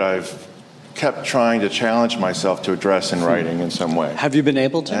topic that I've kept trying to challenge myself to address in writing in some way. Have you been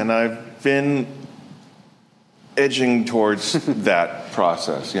able to? And I've been edging towards that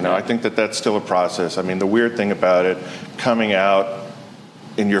process. I think that that's still a process. I mean, the weird thing about it, coming out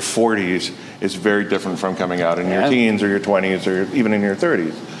in your 40s is very different from coming out in your teens or your 20s or even in your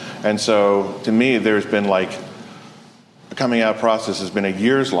 30s. And so, to me, there's been the coming out process has been a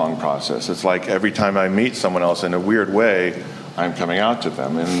years-long process. It's like every time I meet someone else in a weird way, I'm coming out to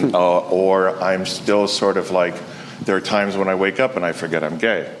them. And or I'm still sort of like, there are times when I wake up and I forget I'm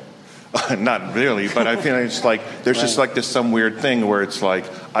gay. Not really, but I feel it's like, there's just like this some weird thing where it's like,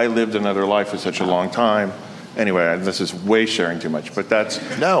 I lived another life for such a long time. Anyway, this is way sharing too much, but that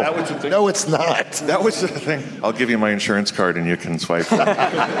was the thing. No, it's not. That was the thing. I'll give you my insurance card and you can swipe it.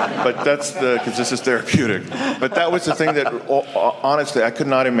 But because this is therapeutic. But that was the thing that, honestly, I could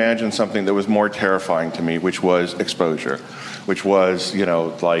not imagine something that was more terrifying to me, which was exposure, which was,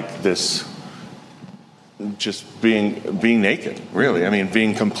 like this, just being naked, really. I mean,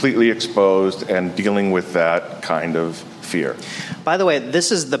 being completely exposed and dealing with that kind of fear. By the way,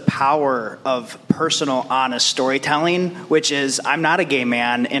 this is the power of personal, honest storytelling, which is, I'm not a gay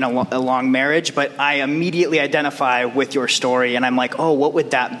man in a long marriage, but I immediately identify with your story, and I'm like, oh, what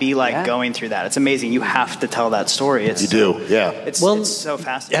would that be like going through that? It's amazing. You have to tell that story. It's so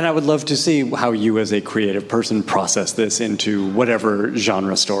fascinating. And I would love to see how you as a creative person process this into whatever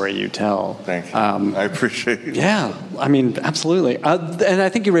genre story you tell. Thank you. I appreciate it. Yeah, I mean, absolutely. And I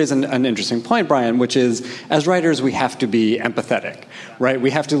think you raise an interesting point, Brian, which is, as writers, we have to be empathetic, right?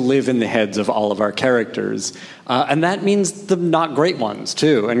 We have to live in the heads of all of our characters. And that means the not great ones,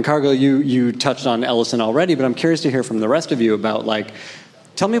 too. And Cargill, you touched on Ellison already, but I'm curious to hear from the rest of you about,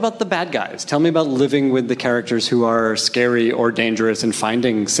 tell me about the bad guys. Tell me about living with the characters who are scary or dangerous and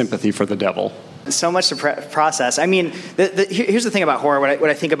finding sympathy for the devil. So much to process. I mean, here's the thing about horror. What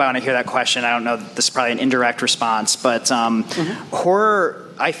I think about when I hear that question, I don't know, this is probably an indirect response, but horror,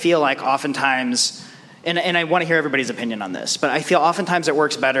 I feel like oftentimes, and I want to hear everybody's opinion on this, but I feel oftentimes it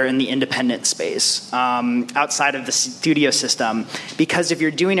works better in the independent space, outside of the studio system, because if you're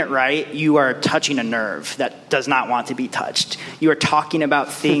doing it right, you are touching a nerve that does not want to be touched. You are talking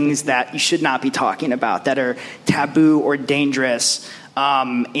about things that you should not be talking about, that are taboo or dangerous.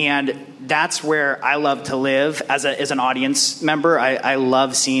 And that's where I love to live as an audience member. I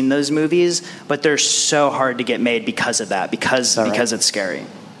love seeing those movies, but they're so hard to get made because of that, because it's scary.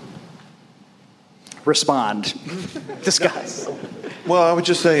 Respond. Discuss. Well, I would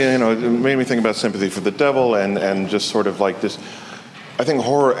just say, it made me think about sympathy for the devil and just sort of like this. I think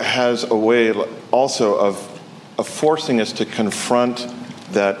horror has a way also of forcing us to confront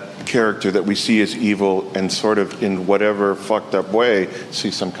that character that we see as evil and sort of in whatever fucked up way see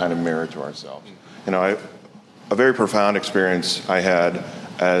some kind of mirror to ourselves. A very profound experience I had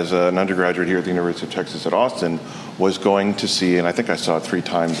as an undergraduate here at the University of Texas at Austin was going to see, and I think I saw it 3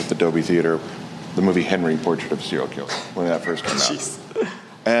 times at the Dolby Theater, the movie Henry, Portrait of a Serial Killer, when that first came out.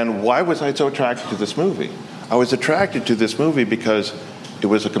 And why was I so attracted to this movie? I was attracted to this movie because it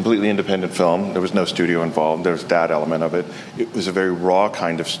was a completely independent film. There was no studio involved. There was that element of it. It was a very raw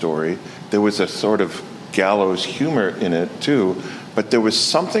kind of story. There was a sort of gallows humor in it, too. But there was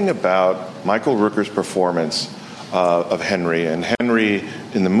something about Michael Rooker's performance of Henry. And Henry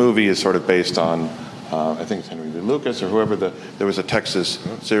in the movie is sort of based on, I think it's Henry Lee Lucas or whoever. There was a Texas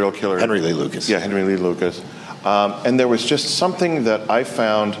serial killer. Henry Lee Lucas. Yeah, Henry Lee Lucas. And there was just something that I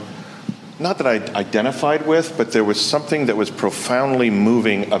found, not that I identified with, but there was something that was profoundly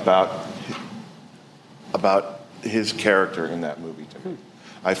moving about his character in that movie to me.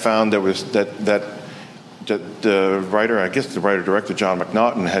 I found there was that the writer, I guess the writer-director John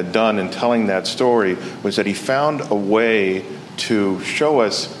McNaughton had done in telling that story was that he found a way to show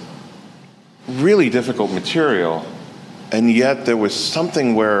us really difficult material, and yet there was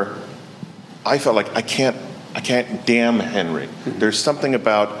something where I felt like I can't damn Henry. There's something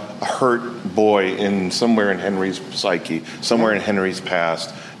about a hurt boy somewhere in Henry's psyche, somewhere in Henry's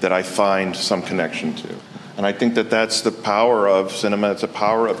past, that I find some connection to. And I think that that's the power of cinema. It's the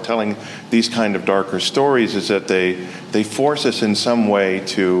power of telling these kind of darker stories, is that they force us in some way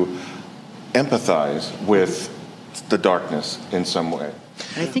to empathize with the darkness in some way.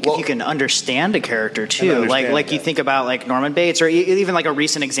 And I think if you can understand a character too, like you think about like Norman Bates, or even like a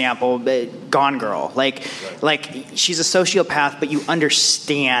recent example, Gone Girl. Like she's a sociopath, but you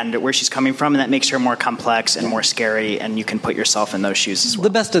understand where she's coming from, and that makes her more complex and more scary, and you can put yourself in those shoes as well. The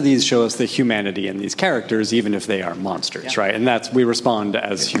best of these show us the humanity in these characters, even if they are monsters, right? And we respond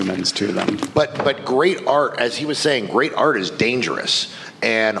as humans to them. But great art, as he was saying, great art is dangerous.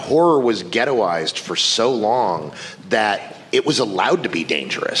 And horror was ghettoized for so long that it was allowed to be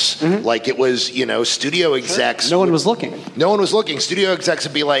dangerous. Like it was, studio execs. No one was looking. No one was looking. Studio execs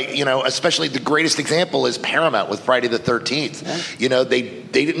would be like, especially the greatest example is Paramount with Friday the 13th. Yeah. They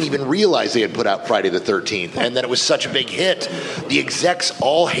didn't even realize they had put out Friday the 13th. And then it was such a big hit. The execs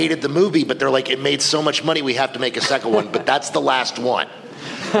all hated the movie, but they're like, it made so much money, we have to make a second one. But that's the last one.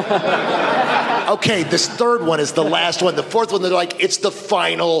 Okay, this third one is the last one. The fourth one, they're like, it's the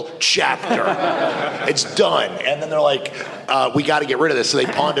final chapter. It's done. And then they're like, we got to get rid of this. So they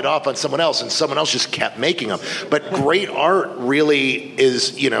pawned it off on someone else, and someone else just kept making them. But great art really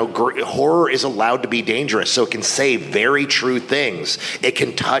is, horror is allowed to be dangerous. So it can say very true things. It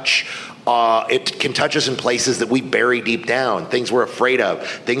can touch us in places that we bury deep down, things we're afraid of,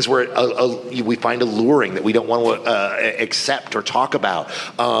 things we find alluring that we don't want to accept or talk about.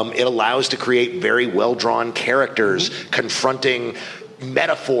 It allows to create very well-drawn characters confronting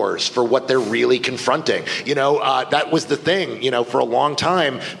metaphors for what they're really confronting. That was the thing. For a long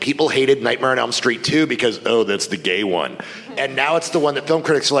time, people hated Nightmare on Elm Street 2 because, that's the gay one. And now it's the one that film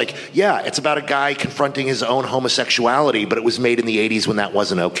critics are like, yeah, it's about a guy confronting his own homosexuality, but it was made in the 80s when that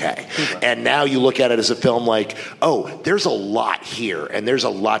wasn't okay. And now you look at it as a film like, there's a lot here, and there's a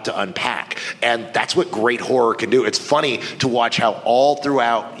lot to unpack. And that's what great horror can do. It's funny to watch how all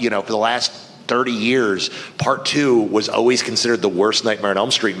throughout, for the last 30 years, Part 2 was always considered the worst Nightmare on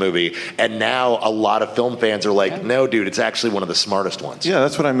Elm Street movie, and now a lot of film fans are like, no, dude, it's actually one of the smartest ones. Yeah,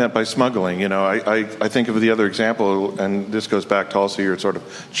 that's what I meant by smuggling. I think of the other example, and this goes back to also your sort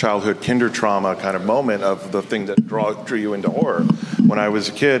of childhood kinder trauma kind of moment of the thing that drew you into horror. When I was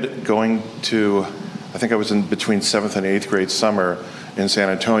a kid going to, I think I was in between 7th and 8th grade summer in San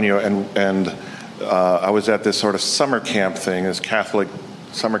Antonio, and I was at this sort of summer camp thing, this Catholic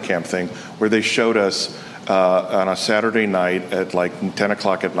summer camp thing, where they showed us on a Saturday night at like 10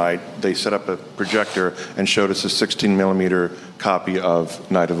 o'clock at night, they set up a projector and showed us a 16 millimeter copy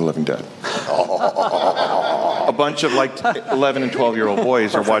of Night of the Living Dead. A bunch of like 11 and 12-year-old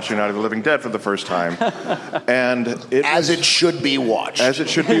boys are watching Night of the Living Dead for the first time. And it should be watched. As it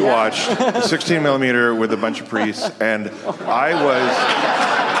should be watched. A 16 millimeter with a bunch of priests. And I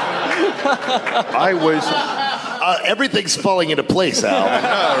was everything's falling into place, Al. I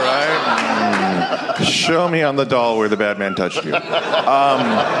know, right? Show me on the doll where the bad man touched you.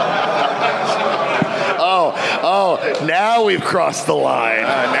 Now we've crossed the line.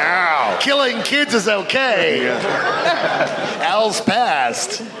 Now. Killing kids is okay. Al's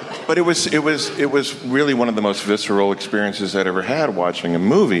past. But it was really one of the most visceral experiences I'd ever had watching a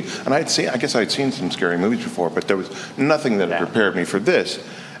movie. And I guess I'd seen some scary movies before, but there was nothing that prepared me for this.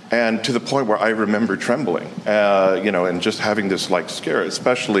 And to the point where I remember trembling, and just having this like scare,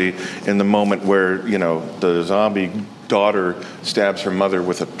 especially in the moment where, the zombie daughter stabs her mother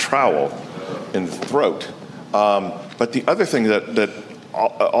with a trowel in the throat. But the other thing that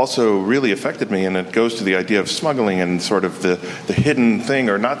also really affected me, and it goes to the idea of smuggling and sort of the hidden thing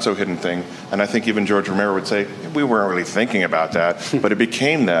or not so hidden thing, and I think even George Romero would say, we weren't really thinking about that, but it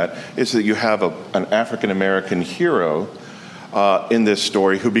became that, is that you have an African-American hero in this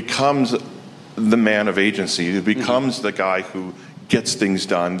story who becomes the man of agency, who becomes the guy who gets things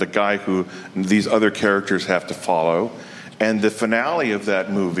done, the guy who these other characters have to follow. And the finale of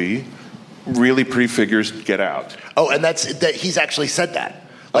that movie really prefigures Get Out. Oh, and that he's actually said that.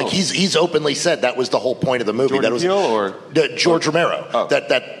 Like he's openly said that was the whole point of the movie. Jordan Peele or George Romero. That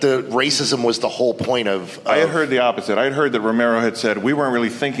the racism was the whole point of. I had heard the opposite. I had heard that Romero had said we weren't really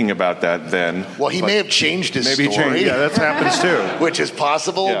thinking about that then. Well, he may have changed his story. Yeah, that happens too. Which is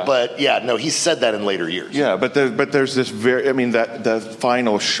possible, but he's said that in later years. Yeah, but there's this that the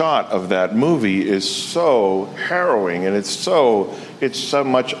final shot of that movie is so harrowing, and it's so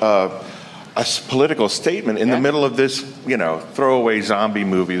much a political statement in the middle of this, throwaway zombie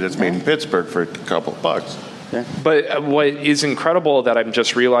movie that's made in Pittsburgh for a couple of bucks. But what is incredible that I'm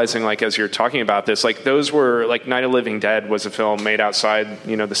just realizing, like, as you're talking about this, like, those were, like, Night of the Living Dead was a film made outside,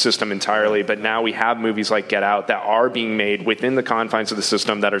 the system entirely, but now we have movies like Get Out that are being made within the confines of the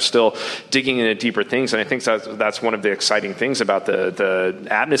system that are still digging into deeper things, and I think that's one of the exciting things about the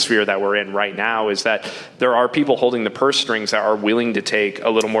atmosphere that we're in right now, is that there are people holding the purse strings that are willing to take a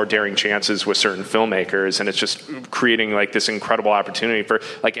little more daring chances with certain filmmakers, and it's just creating, like, this incredible opportunity for,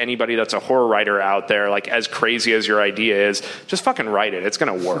 like, anybody that's a horror writer out there, like, as crazy as your idea is, just fucking write it. It's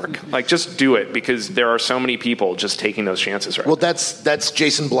going to work. Like, just do it, because there are so many people just taking those chances right now. Well, that's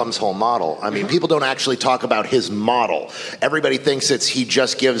Jason Blum's whole model. I mean, people don't actually talk about his model. Everybody thinks he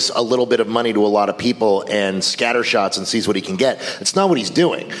just gives a little bit of money to a lot of people and scatter shots and sees what he can get. It's not what he's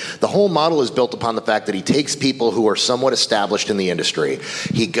doing. The whole model is built upon the fact that he takes people who are somewhat established in the industry.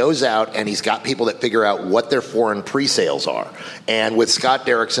 He goes out and he's got people that figure out what their foreign pre-sales are. And with Scott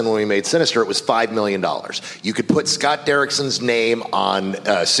Derrickson, when we made Sinister, it was $5 million. You could put Scott Derrickson's name on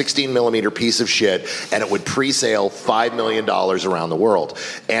a 16-millimeter piece of shit, and it would pre-sale $5 million around the world.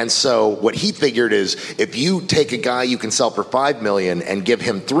 And so what he figured is, if you take a guy you can sell for $5 million and give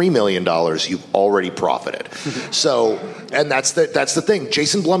him $3 million, you've already profited. So, and that's the thing.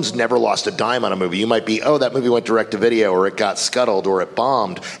 Jason Blum's never lost a dime on a movie. You might be, that movie went direct to video, or it got scuttled, or it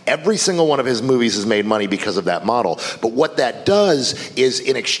bombed. Every single one of his movies has made money because of that model. But what that does is,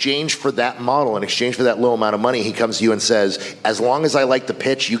 in exchange for that model, in exchange for that low amount of money, he comes to you and says, as long as I like the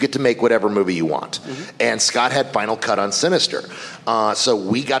pitch, you get to make whatever movie you want. And Scott had final cut on Sinister. So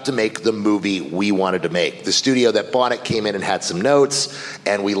we got to make the movie we wanted to make. The studio that bought it came in and had some notes,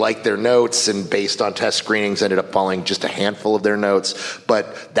 and we liked their notes, and based on test screenings ended up following just a handful of their notes.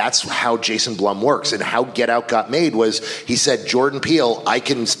 But that's how Jason Blum works. And how Get Out got made was, he said, Jordan Peele, I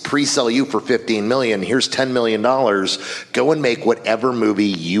can pre-sell you for $15 million. Here's $10 million. Go and make whatever movie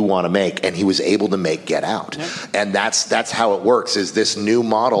you want to make. And he was able to make Get Out. And that's how it works, is this new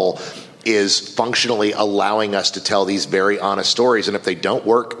model is functionally allowing us to tell these very honest stories. And if they don't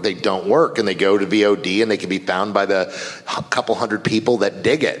work, they don't work. And they go to VOD, and they can be found by the couple hundred people that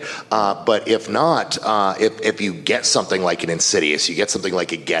dig it. But if not, if you get something like an Insidious, you get something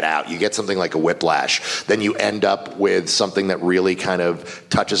like a Get Out, you get something like a Whiplash, then you end up with something that really kind of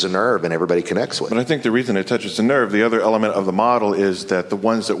touches a nerve and everybody connects with. But I think the reason it touches a nerve, the other element of the model, is that the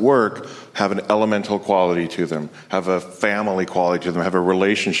ones that work have an elemental quality to them, have a family quality to them, have a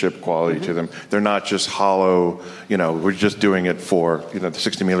relationship quality to them. They're not just hollow, we're just doing it for, the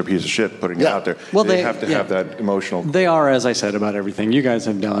 60-millimeter piece of shit, putting it out there. Well, they have to have that emotional. They are, as I said, about everything you guys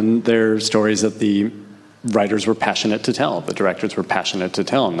have done. They're stories that the writers were passionate to tell, the directors were passionate to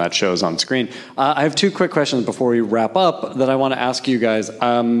tell, and that shows on screen. I have two quick questions before we wrap up that I want to ask you guys.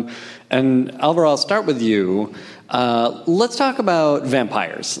 And Alvaro, I'll start with you. Let's talk about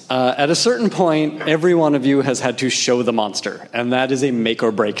vampires. At a certain point, every one of you has had to show the monster, and that is a make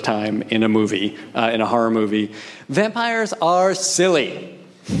or break time in a movie, in a horror movie. Vampires are silly.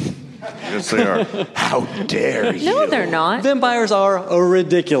 Yes, they are. How dare you? No, they're not. Vampires are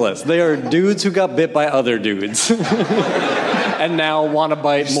ridiculous. They are dudes who got bit by other dudes. And now want to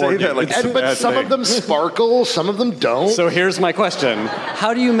bite more dudes. But some of them sparkle, some of them don't. So here's my question.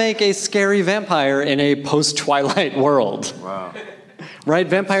 How do you make a scary vampire in a post-Twilight world? Wow. Right?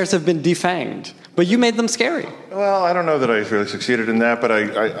 Vampires have been defanged. But you made them scary. Well, I don't know that I really succeeded in that, but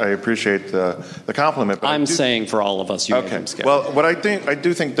I appreciate the compliment. But I'm saying for all of us, you made them scary. Well, what I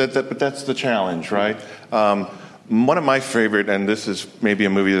do think but that's the challenge, right? One of my favorite, and this is maybe a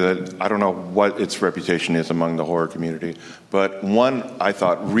movie that I don't know what its reputation is among the horror community, but one I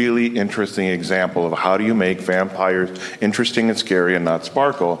thought really interesting example of how do you make vampires interesting and scary and not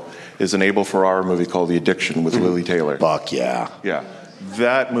sparkle is an Abel Ferrara movie called The Addiction with Lily Taylor. Fuck yeah. Yeah.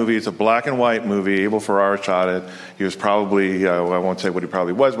 That movie is a black and white movie. Abel Ferrara shot it. He was probably, I won't say what he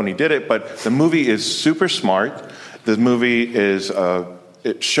probably was when he did it, but the movie is super smart. The movie is,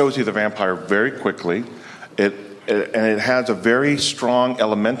 it shows you the vampire very quickly. And it has a very strong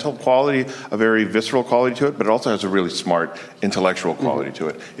elemental quality, a very visceral quality to it, but it also has a really smart intellectual quality to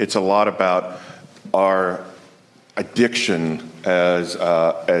it. It's a lot about our addiction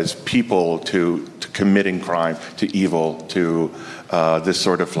as people to committing crime, to evil, to this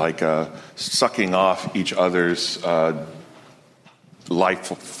sort of like sucking off each other's life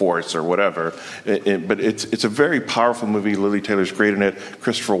force or whatever. But it's a very powerful movie. Lily Taylor's great in it.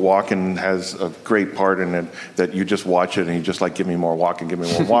 Christopher Walken has a great part in it that you just watch it and you just like, give me more Walken, give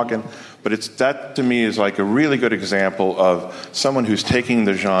me more Walken. But that to me is like a really good example of someone who's taking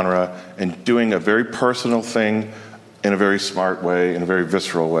the genre and doing a very personal thing in a very smart way, in a very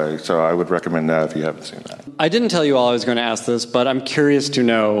visceral way. So I would recommend that if you haven't seen that. I didn't tell you all I was going to ask this, but I'm curious to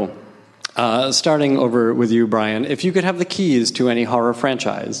know, Starting over with you, Brian, if you could have the keys to any horror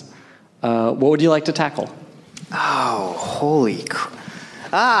franchise, what would you like to tackle? Oh, holy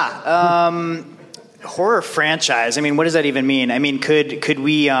horror franchise. I mean, what does that even mean? I mean, could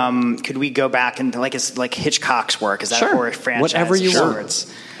we go back and like Hitchcock's work? Is that Sure. a horror franchise? Whatever you Sure. want.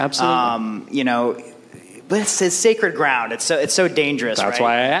 Absolutely. But it's sacred ground. It's so dangerous. That's right?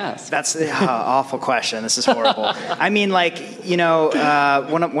 why I asked. That's an awful question. This is horrible. I mean, one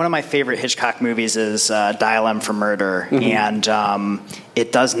of my favorite Hitchcock movies is Dial M for Murder, and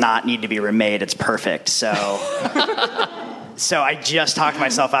it does not need to be remade. It's perfect. So I just talked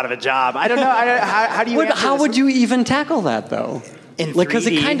myself out of a job. I don't know. How do you? How would you even tackle that, though? In Because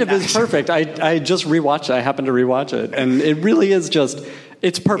it 3D, kind of is perfect. I just rewatched it. I happened to rewatch it, and it really is just.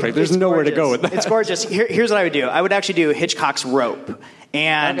 It's perfect. There's nowhere to go with that. It's gorgeous. Here's what I would do. I would actually do Hitchcock's Rope.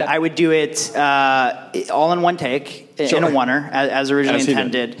 And I would do it all in one take, in a oneer, as originally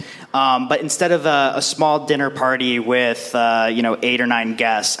intended. But instead of a small dinner party with 8 or 9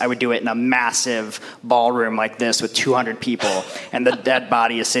 guests, I would do it in a massive ballroom like this with 200 people, and the dead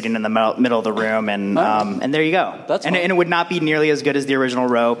body is sitting in the middle of the room, and there you go. And it would not be nearly as good as the original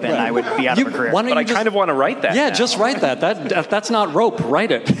Rope, and I would be out of a career. But I kind of want to write that. Yeah, now. just write that. That's not Rope.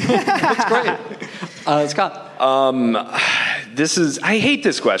 Write it. That's great. Scott. I hate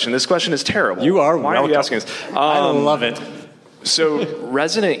this question. This question is terrible. You are Why are you asking this? I love it. So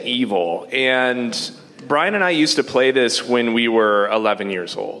Resident Evil, and Brian and I used to play this when we were 11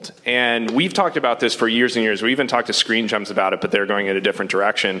 years old. And we've talked about this for years and years. We even talked to Screen Gems about it, but they're going in a different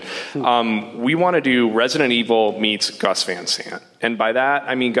direction. We want to do Resident Evil meets Gus Van Sant. And by that,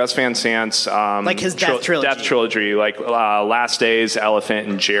 I mean Gus Van Sant's like his Death Trilogy. Death Trilogy, like Last Days, Elephant,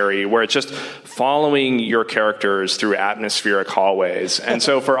 and Jerry, where it's just following your characters through atmospheric hallways. And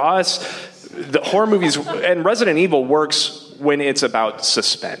so for us, the horror movies, and Resident Evil works when it's about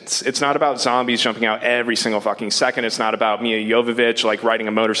suspense. It's not about zombies jumping out every single fucking second. It's not about Mia Jovovich like riding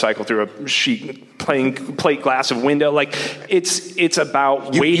a motorcycle through a sheet plate glass of window. Like it's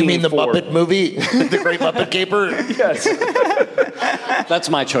about waiting. You mean the for... Muppet movie, The Great Muppet Caper? Yes. That's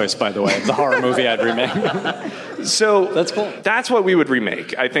my choice, by the way. The horror movie I'd remake. So that's cool. That's what we would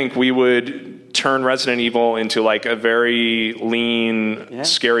remake. I think we would turn Resident Evil into like a very lean,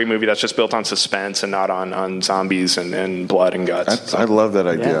 scary movie that's just built on suspense and not on zombies and blood and guts. I love that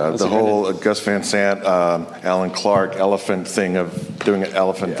idea. Yeah, the whole Gus Van Sant, Alan Clark elephant thing of doing an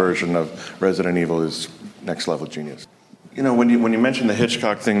elephant version of Resident Evil is next level genius. You know, when you mentioned the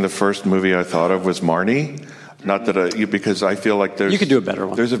Hitchcock thing, the first movie I thought of was Marnie. Not that because I feel like you could do a better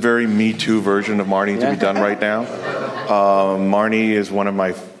one. There's a very Me Too version of Marnie to be done right now. Marnie is one of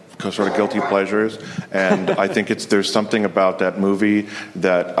my sort of guilty pleasures, and I think there's something about that movie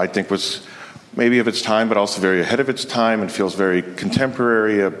that I think was maybe of its time, but also very ahead of its time, and feels very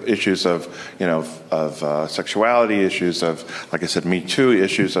contemporary of issues of sexuality, issues of, like I said, Me Too,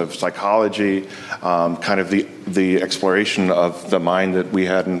 issues of psychology, kind of the exploration of the mind that we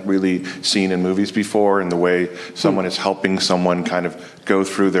hadn't really seen in movies before, and the way someone is helping someone kind of go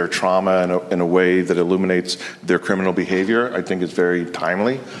through their trauma in a way that illuminates their criminal behavior, I think is very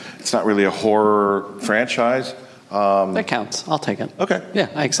timely. It's not really a horror franchise. That counts. I'll take it. Okay. Yeah,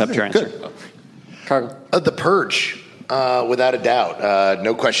 I accept your answer. Good. Cargo. The Purge, without a doubt,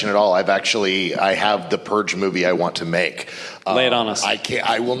 no question at all. I have the Purge movie I want to make. Lay it on us.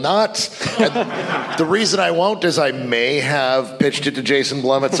 I will not. The reason I won't is I may have pitched it to Jason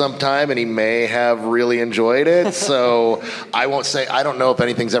Blum at some time, and he may have really enjoyed it. So I won't say. I don't know if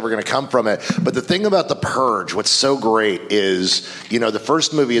anything's ever going to come from it. But the thing about The Purge, what's so great is, the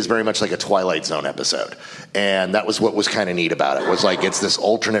first movie is very much like a Twilight Zone episode, and that was what was kind of neat about it. Was like it's this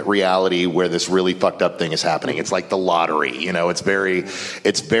alternate reality where this really fucked up thing is happening. It's like the lottery. It's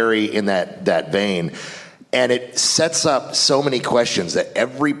very in that vein. And it sets up so many questions that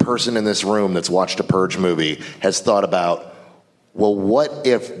every person in this room that's watched a Purge movie has thought about, well, what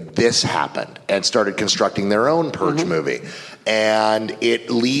if this happened? And started constructing their own Purge movie. And it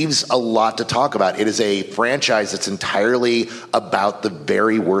leaves a lot to talk about. It is a franchise that's entirely about the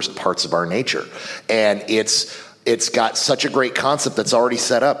very worst parts of our nature. And it's got such a great concept that's already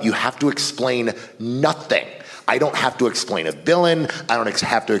set up. You have to explain nothing. I don't have to explain a villain. I don't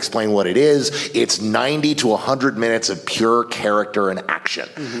have to explain what it is. It's 90 to 100 minutes of pure character and action.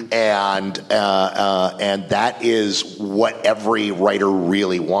 And that is what every writer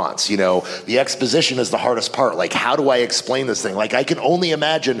really wants. The exposition is the hardest part. Like, how do I explain this thing? Like, I can only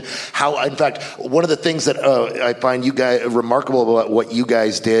imagine how, in fact, one of the things that I find you guys remarkable about what you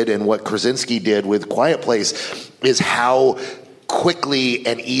guys did and what Krasinski did with Quiet Place is how quickly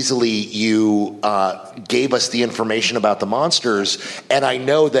and easily you gave us the information about the monsters, and I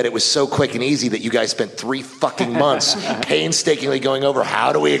know that it was so quick and easy that you guys spent 3 fucking months painstakingly going over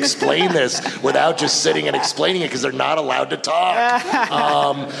how do we explain this without just sitting and explaining it because they're not allowed to talk.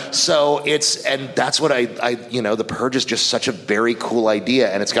 And that's what The Purge is just such a very cool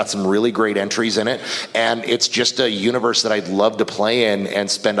idea, and it's got some really great entries in it, and it's just a universe that I'd love to play in and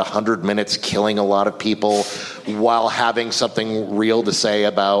spend 100 minutes killing a lot of people while having something real to say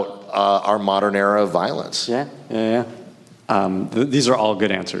about our modern era of violence. Yeah. These are all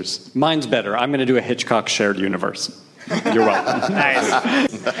good answers. Mine's better. I'm going to do a Hitchcock shared universe. You're welcome. Nice.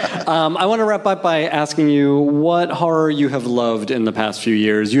 I want to wrap up by asking you what horror you have loved in the past few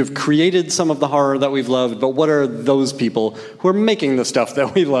years. You have created some of the horror that we've loved, but what are those people who are making the stuff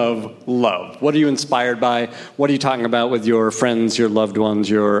that we love? What are you inspired by? What are you talking about with your friends, your loved ones,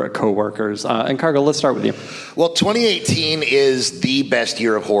 your coworkers? And Cargill, let's start with you. Well, 2018 is the best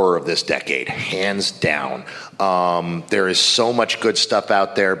year of horror of this decade, hands down. There is so much good stuff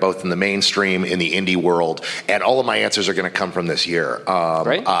out there, both in the mainstream, in the indie world, and all of my answers are going to come from this year.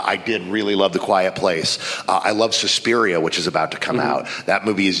 Right. I did really love The Quiet Place. I love Suspiria, which is about to come out. That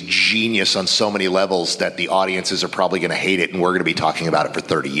movie is genius on so many levels that the audiences are probably going to hate it, and we're going to be talking about it for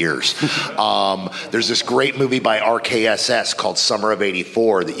 30 years. There's this great movie by RKSS called Summer of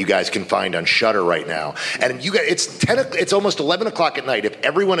 '84 that you guys can find on Shudder right now. And it's almost 11 o'clock at night. If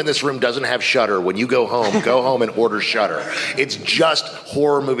everyone in this room doesn't have Shudder, when you go home and order Shudder. It's just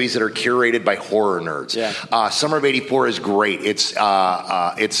horror movies that are curated by horror nerds. Yeah. Summer of '84 is great.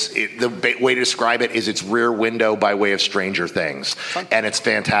 The way to describe it is it's Rear Window by way of Stranger Things, and it's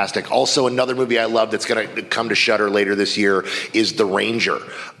fantastic. Also, another movie I love that's going to come to Shudder later this year is The Ranger,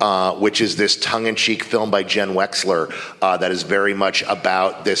 which is this tongue-in-cheek film by Jen Wexler that is very much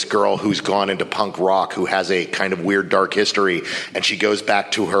about this girl who's gone into punk rock, who has a kind of weird dark history, and she goes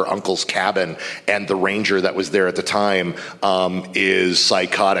back to her uncle's cabin, and the ranger that was there at the time is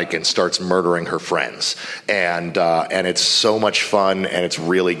psychotic and starts murdering her friends, and it's so much fun, and it's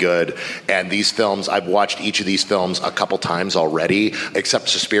really good. And these films, I've watched each of these films a couple times already, except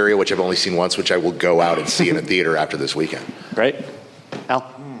Suspiria, which I've only seen once, which I will go out and see in a theater after this weekend. Great. Al?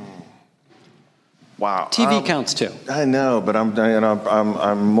 Wow. TV counts too. I know, but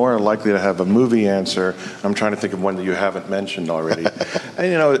I'm more likely to have a movie answer. I'm trying to think of one that you haven't mentioned already.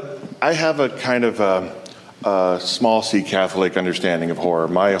 And I have a kind of a small C Catholic understanding of horror.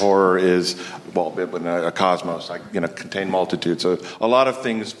 My horror is, a cosmos. I contain multitudes. So a lot of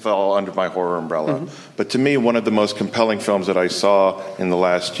things fall under my horror umbrella. Mm-hmm. But to me, one of the most compelling films that I saw in the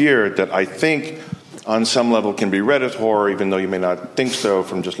last year that I think on some level can be read as horror, even though you may not think so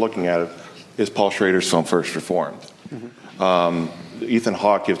from just looking at it, is Paul Schrader's film First Reformed. Mm-hmm. Ethan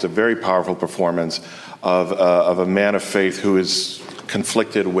Hawke gives a very powerful performance of a man of faith who is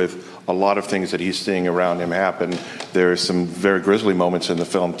conflicted with a lot of things that he's seeing around him happen. There are some very grisly moments in the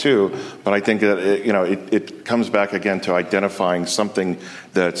film too, but I think that it comes back again to identifying something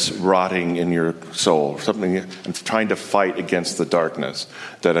that's rotting in your soul, something, and trying to fight against the darkness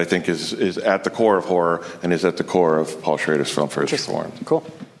that I think is at the core of horror and is at the core of Paul Schrader's film First Reformed. Cool.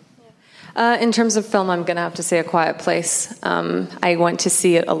 In terms of film, I'm going to have to say A Quiet Place. I went to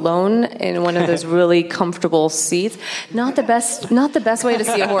see it alone in one of those really comfortable seats. Not the best way to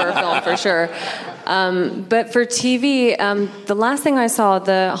see a horror film, for sure. But for TV, the last thing I saw,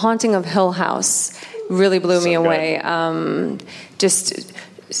 The Haunting of Hill House, really blew me away. Just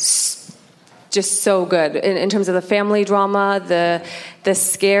so good in terms of the family drama, the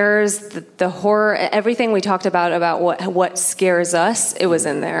scares, the horror, everything we talked about what scares us. It was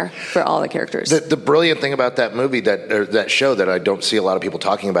in there for all the characters. The brilliant thing about that movie, that show that I don't see a lot of people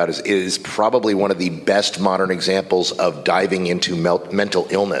talking about, is probably one of the best modern examples of diving into mental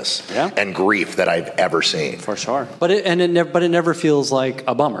illness and grief that I've ever seen. For sure, but it never feels like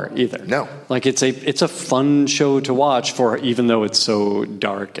a bummer either. No, like it's a fun show to watch for, even though it's so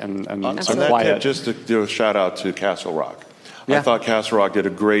dark and quiet. Just to do a shout out to Castle Rock. Yeah. I thought Castle Rock did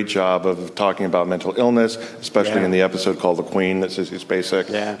a great job of talking about mental illness, especially in the episode called The Queen that Sissy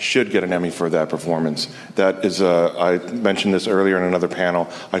Spacek should get an Emmy for that performance. That is, I mentioned this earlier in another panel,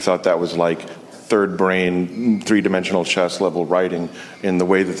 I thought that was like third brain, three-dimensional chess level writing in the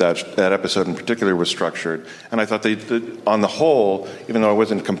way that episode in particular was structured. And I thought on the whole, even though I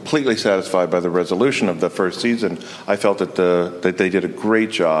wasn't completely satisfied by the resolution of the first season, I felt that they did a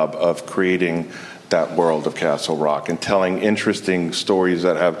great job of creating that world of Castle Rock and telling interesting stories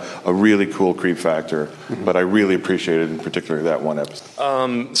that have a really cool creep factor. Mm-hmm. But I really appreciated in particular that one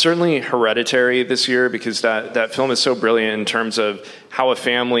episode. Certainly Hereditary this year, because that film is so brilliant in terms of how a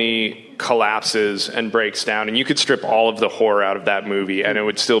family collapses and breaks down, and you could strip all of the horror out of that movie and it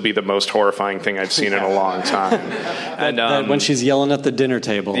would still be the most horrifying thing I've seen in a long time. And when she's yelling at the dinner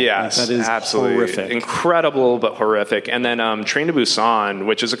table. Yes, that is absolutely horrific. Incredible but horrific. And then Train to Busan,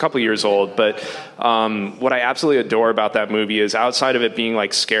 which is a couple years old, but what I absolutely adore about that movie is outside of it being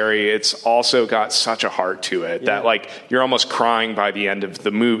like scary, it's also got such a heart to it that like you're almost crying by the end of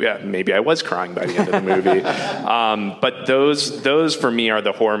the movie. Maybe I was crying by the end of the movie. But those for me are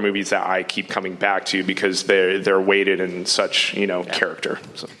the horror movies that I keep coming back to because they're weighted in such, character.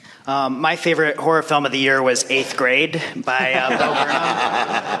 So. My favorite horror film of the year was 8th Grade by Bo Burnham.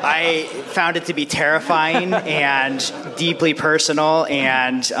 I found it to be terrifying and deeply personal,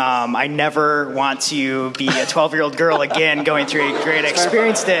 and I never want to be a 12-year-old girl again going through 8th grade. I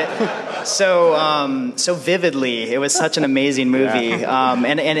experienced it so vividly. It was such an amazing movie.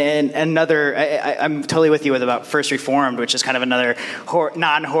 And another, I'm totally with you about First Reformed, which is kind of another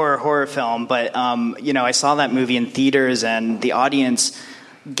non-horror horror film. But, I saw that movie in theaters, and the audience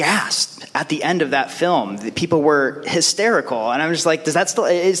gasped at the end of that film. The people were hysterical, and I'm just like, does that still?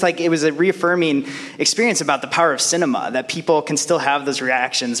 It's like it was a reaffirming experience about the power of cinema, that people can still have those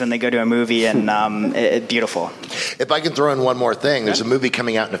reactions when they go to a movie, and it's beautiful. If I can throw in one more thing, there's a movie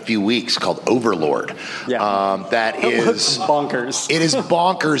coming out in a few weeks called Overlord. That is bonkers. It is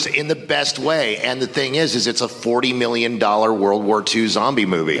bonkers in the best way, and the thing is it's a $40 million World War II zombie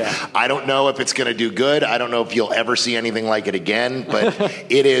movie. Yeah. I don't know if it's going to do good. I don't know if you'll ever see anything like it again, but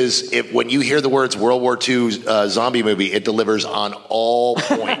it is, when you hear the words World War II zombie movie, it delivers on all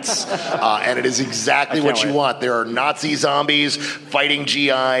points. And it is exactly what you want. There are Nazi zombies fighting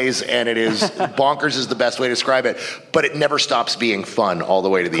GIs, and it is bonkers is the best way to describe it. But it never stops being fun all the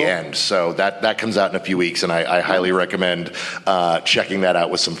way to the end. So that comes out in a few weeks, and I highly recommend checking that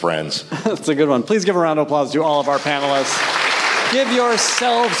out with some friends. That's a good one. Please give a round of applause to all of our panelists. Give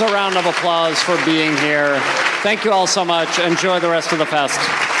yourselves a round of applause for being here. Thank you all so much. Enjoy the rest of the fest.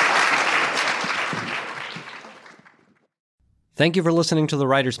 Thank you for listening to the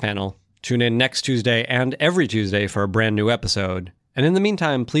Writers Panel. Tune in next Tuesday and every Tuesday for a brand new episode. And in the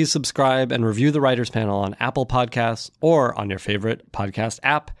meantime, please subscribe and review the Writers Panel on Apple Podcasts or on your favorite podcast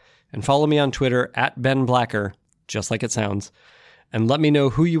app. And follow me on Twitter @BenBlacker, just like it sounds. And let me know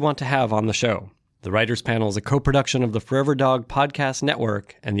who you want to have on the show. The Writers Panel is a co-production of the Forever Dog Podcast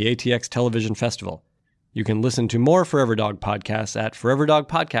Network and the ATX Television Festival. You can listen to more Forever Dog podcasts at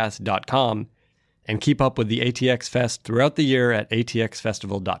foreverdogpodcast.com and keep up with the ATX Fest throughout the year at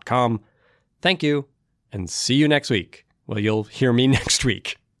atxfestival.com. Thank you, and see you next week. Well, you'll hear me next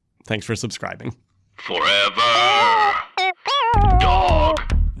week. Thanks for subscribing. Forever Dog.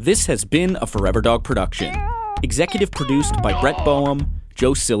 This has been a Forever Dog production. Executive produced by Brett Boehm,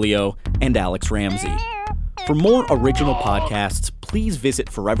 Joe Cilio, and Alex Ramsey. For more original podcasts, please visit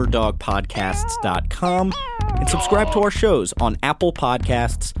foreverdogpodcasts.com and subscribe to our shows on Apple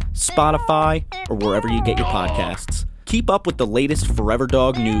Podcasts, Spotify, or wherever you get your podcasts. Keep up with the latest Forever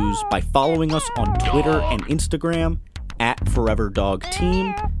Dog news by following us on Twitter and Instagram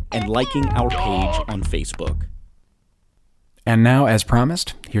 @ForeverDogTeam and liking our page on Facebook. And now, as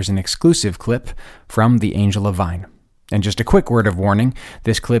promised, here's an exclusive clip from The Angel of Vine. And just a quick word of warning,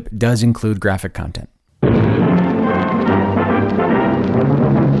 this clip does include graphic content.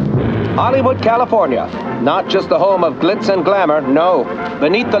 Hollywood, California. Not just the home of glitz and glamour, no.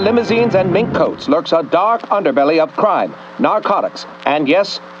 Beneath the limousines and mink coats lurks a dark underbelly of crime, narcotics, and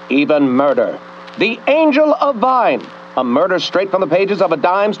yes, even murder. The Angel of Vine, a murder straight from the pages of a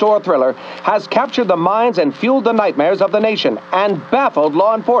dime store thriller, has captured the minds and fueled the nightmares of the nation and baffled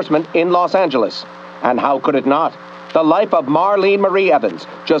law enforcement in Los Angeles. And how could it not? The life of Marlene Marie Evans,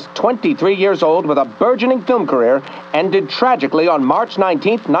 just 23 years old with a burgeoning film career, ended tragically on March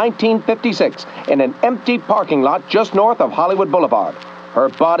 19, 1956, in an empty parking lot just north of Hollywood Boulevard. Her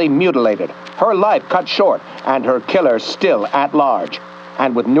body mutilated, her life cut short, and her killer still at large.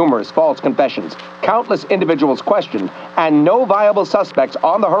 And with numerous false confessions, countless individuals questioned, and no viable suspects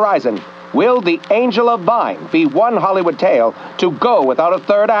on the horizon, will The Angel of Vine be one Hollywood tale to go without a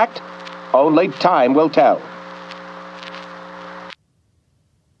third act? Only time will tell.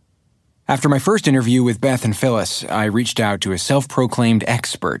 After my first interview with Beth and Phyllis, I reached out to a self-proclaimed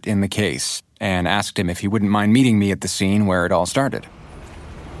expert in the case and asked him if he wouldn't mind meeting me at the scene where it all started.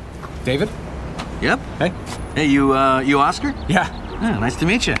 David? Yep. Hey. Hey, you Oscar? Yeah. Oh, nice to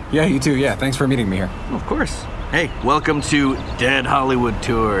meet you. Yeah, you too. Yeah, thanks for meeting me here. Oh, of course. Hey, welcome to Dead Hollywood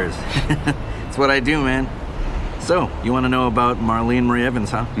Tours. That's what I do, man. So, you want to know about Marlene Marie Evans,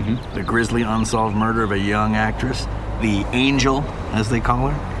 huh? Mm-hmm. The grisly unsolved murder of a young actress, the Angel, as they call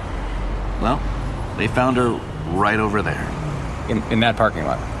her. Well, they found her right over there. In that parking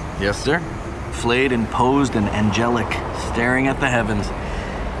lot? Yes, sir. Flayed and posed and angelic, staring at the heavens.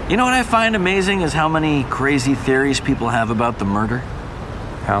 You know what I find amazing is how many crazy theories people have about the murder.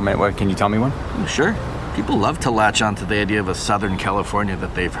 How many? What, can you tell me one? Sure. People love to latch onto the idea of a Southern California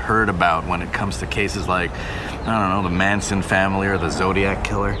that they've heard about when it comes to cases like, I don't know, the Manson family or the Zodiac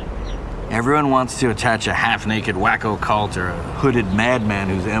killer. Everyone wants to attach a half-naked wacko cult or a hooded madman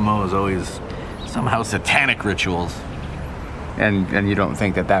whose MO is always somehow satanic rituals. And you don't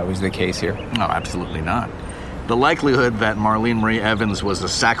think that was the case here? No, absolutely not. The likelihood that Marlene Marie Evans was a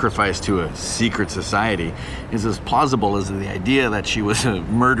sacrifice to a secret society is as plausible as the idea that she was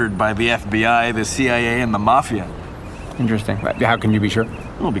murdered by the FBI, the CIA, and the Mafia. Interesting. How can you be sure?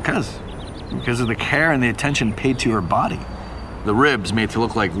 Well, because of the care and the attention paid to her body. The ribs made to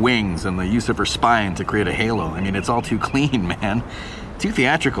look like wings and the use of her spine to create a halo. I mean, it's all too clean, man. Too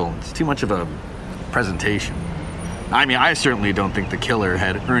theatrical. It's too much of a presentation. I mean, I certainly don't think the killer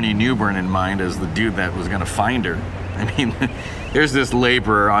had Ernie Newburn in mind as the dude that was gonna find her. I mean, there's this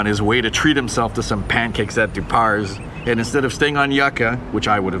laborer on his way to treat himself to some pancakes at Dupar's, and instead of staying on Yucca, which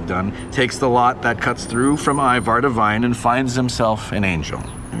I would have done, takes the lot that cuts through from Ivar to Vine and finds himself an angel.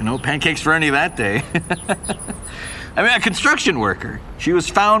 No pancakes for Ernie that day. I mean, a construction worker. She was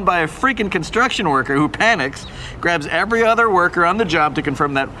found by a freaking construction worker who panics, grabs every other worker on the job to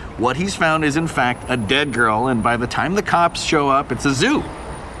confirm that what he's found is in fact a dead girl, and by the time the cops show up, it's a zoo.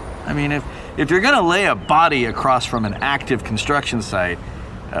 I mean, if you're gonna lay a body across from an active construction site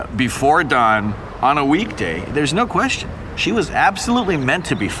before dawn on a weekday, there's no question. She was absolutely meant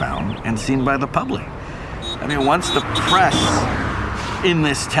to be found and seen by the public. I mean, once the press in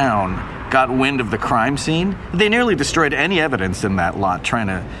this town got wind of the crime scene, they nearly destroyed any evidence in that lot trying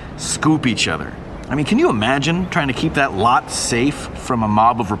to scoop each other. I mean, can you imagine trying to keep that lot safe from a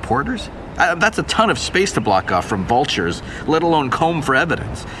mob of reporters? That's a ton of space to block off from vultures, let alone comb for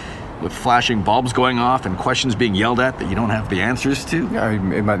evidence. With flashing bulbs going off and questions being yelled at that you don't have the answers to.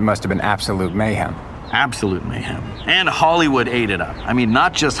 It must have been absolute mayhem. Absolute mayhem. And Hollywood ate it up. I mean,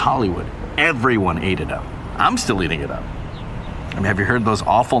 not just Hollywood. Everyone ate it up. I'm still eating it up. I mean, have you heard those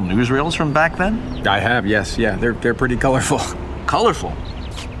awful newsreels from back then? I have, yes. Yeah, they're pretty colorful. Colorful.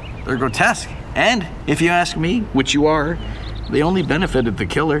 They're grotesque. And, if you ask me, which you are, they only benefited the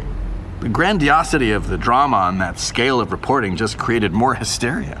killer. The grandiosity of the drama on that scale of reporting just created more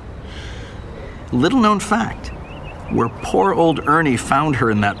hysteria. Little known fact, where poor old Ernie found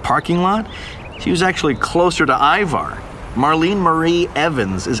her in that parking lot, she was actually closer to Ivar. Marlene Marie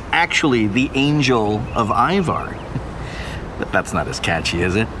Evans is actually the angel of Ivar. But that's not as catchy,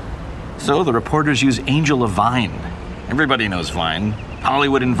 is it? So the reporters use Angel of Vine. Everybody knows Vine.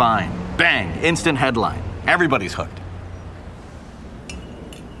 Hollywood and Vine. Bang, instant headline. Everybody's hooked.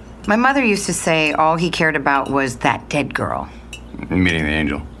 My mother used to say all he cared about was that dead girl. Meeting the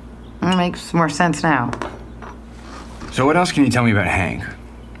angel. It makes more sense now. So what else can you tell me about Hank?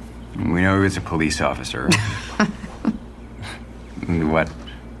 We know he was a police officer. What?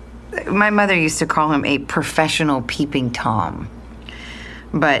 My mother used to call him a professional peeping Tom.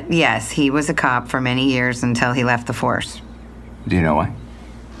 But yes, he was a cop for many years until he left the force. Do you know why?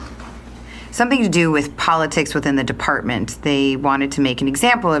 Something to do with politics within the department. They wanted to make an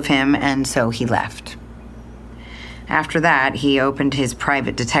example of him, and so he left. After that, he opened his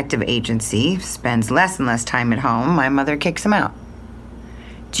private detective agency, spends less and less time at home. My mother kicks him out.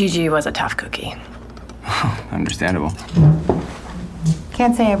 Gigi was a tough cookie. Understandable.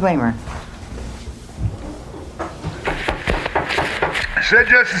 Can't say I blame her. I said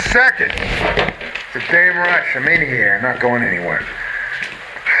just a second. It's a damn rush. I'm in here, not going anywhere.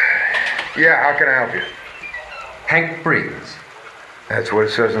 Yeah, how can I help you? Hank Briggs. That's what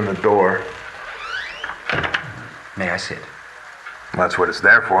it says on the door. May I sit? That's what it's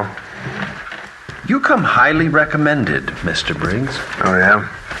there for. You come highly recommended, Mr. Briggs. Oh, yeah?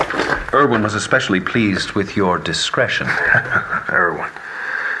 Irwin was especially pleased with your discretion. Irwin.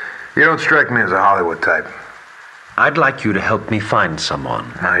 You don't strike me as a Hollywood type. I'd like you to help me find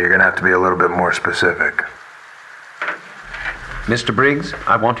someone. No, you're gonna have to be a little bit more specific. Mr. Briggs,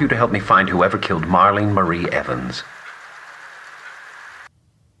 I want you to help me find whoever killed Marlene Marie Evans.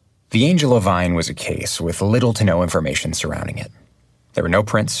 The Angel of Vine was a case with little to no information surrounding it. There were no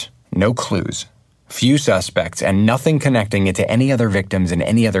prints, no clues, few suspects, and nothing connecting it to any other victims in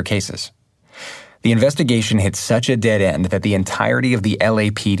any other cases. The investigation hit such a dead end that the entirety of the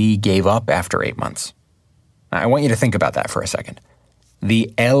LAPD gave up after 8 months. I want you to think about that for a second.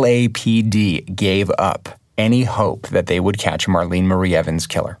 The LAPD gave up any hope that they would catch Marlene Marie Evans'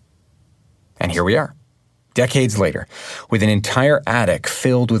 killer. And here we are. Decades later, with an entire attic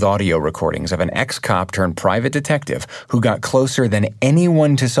filled with audio recordings of an ex-cop turned private detective who got closer than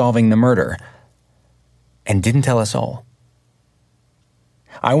anyone to solving the murder and didn't tell us all.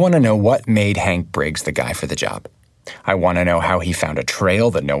 I want to know what made Hank Briggs the guy for the job. I want to know how he found a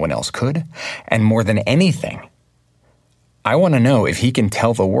trail that no one else could. And more than anything, I want to know if he can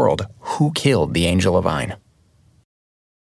tell the world who killed the Angel of Vine.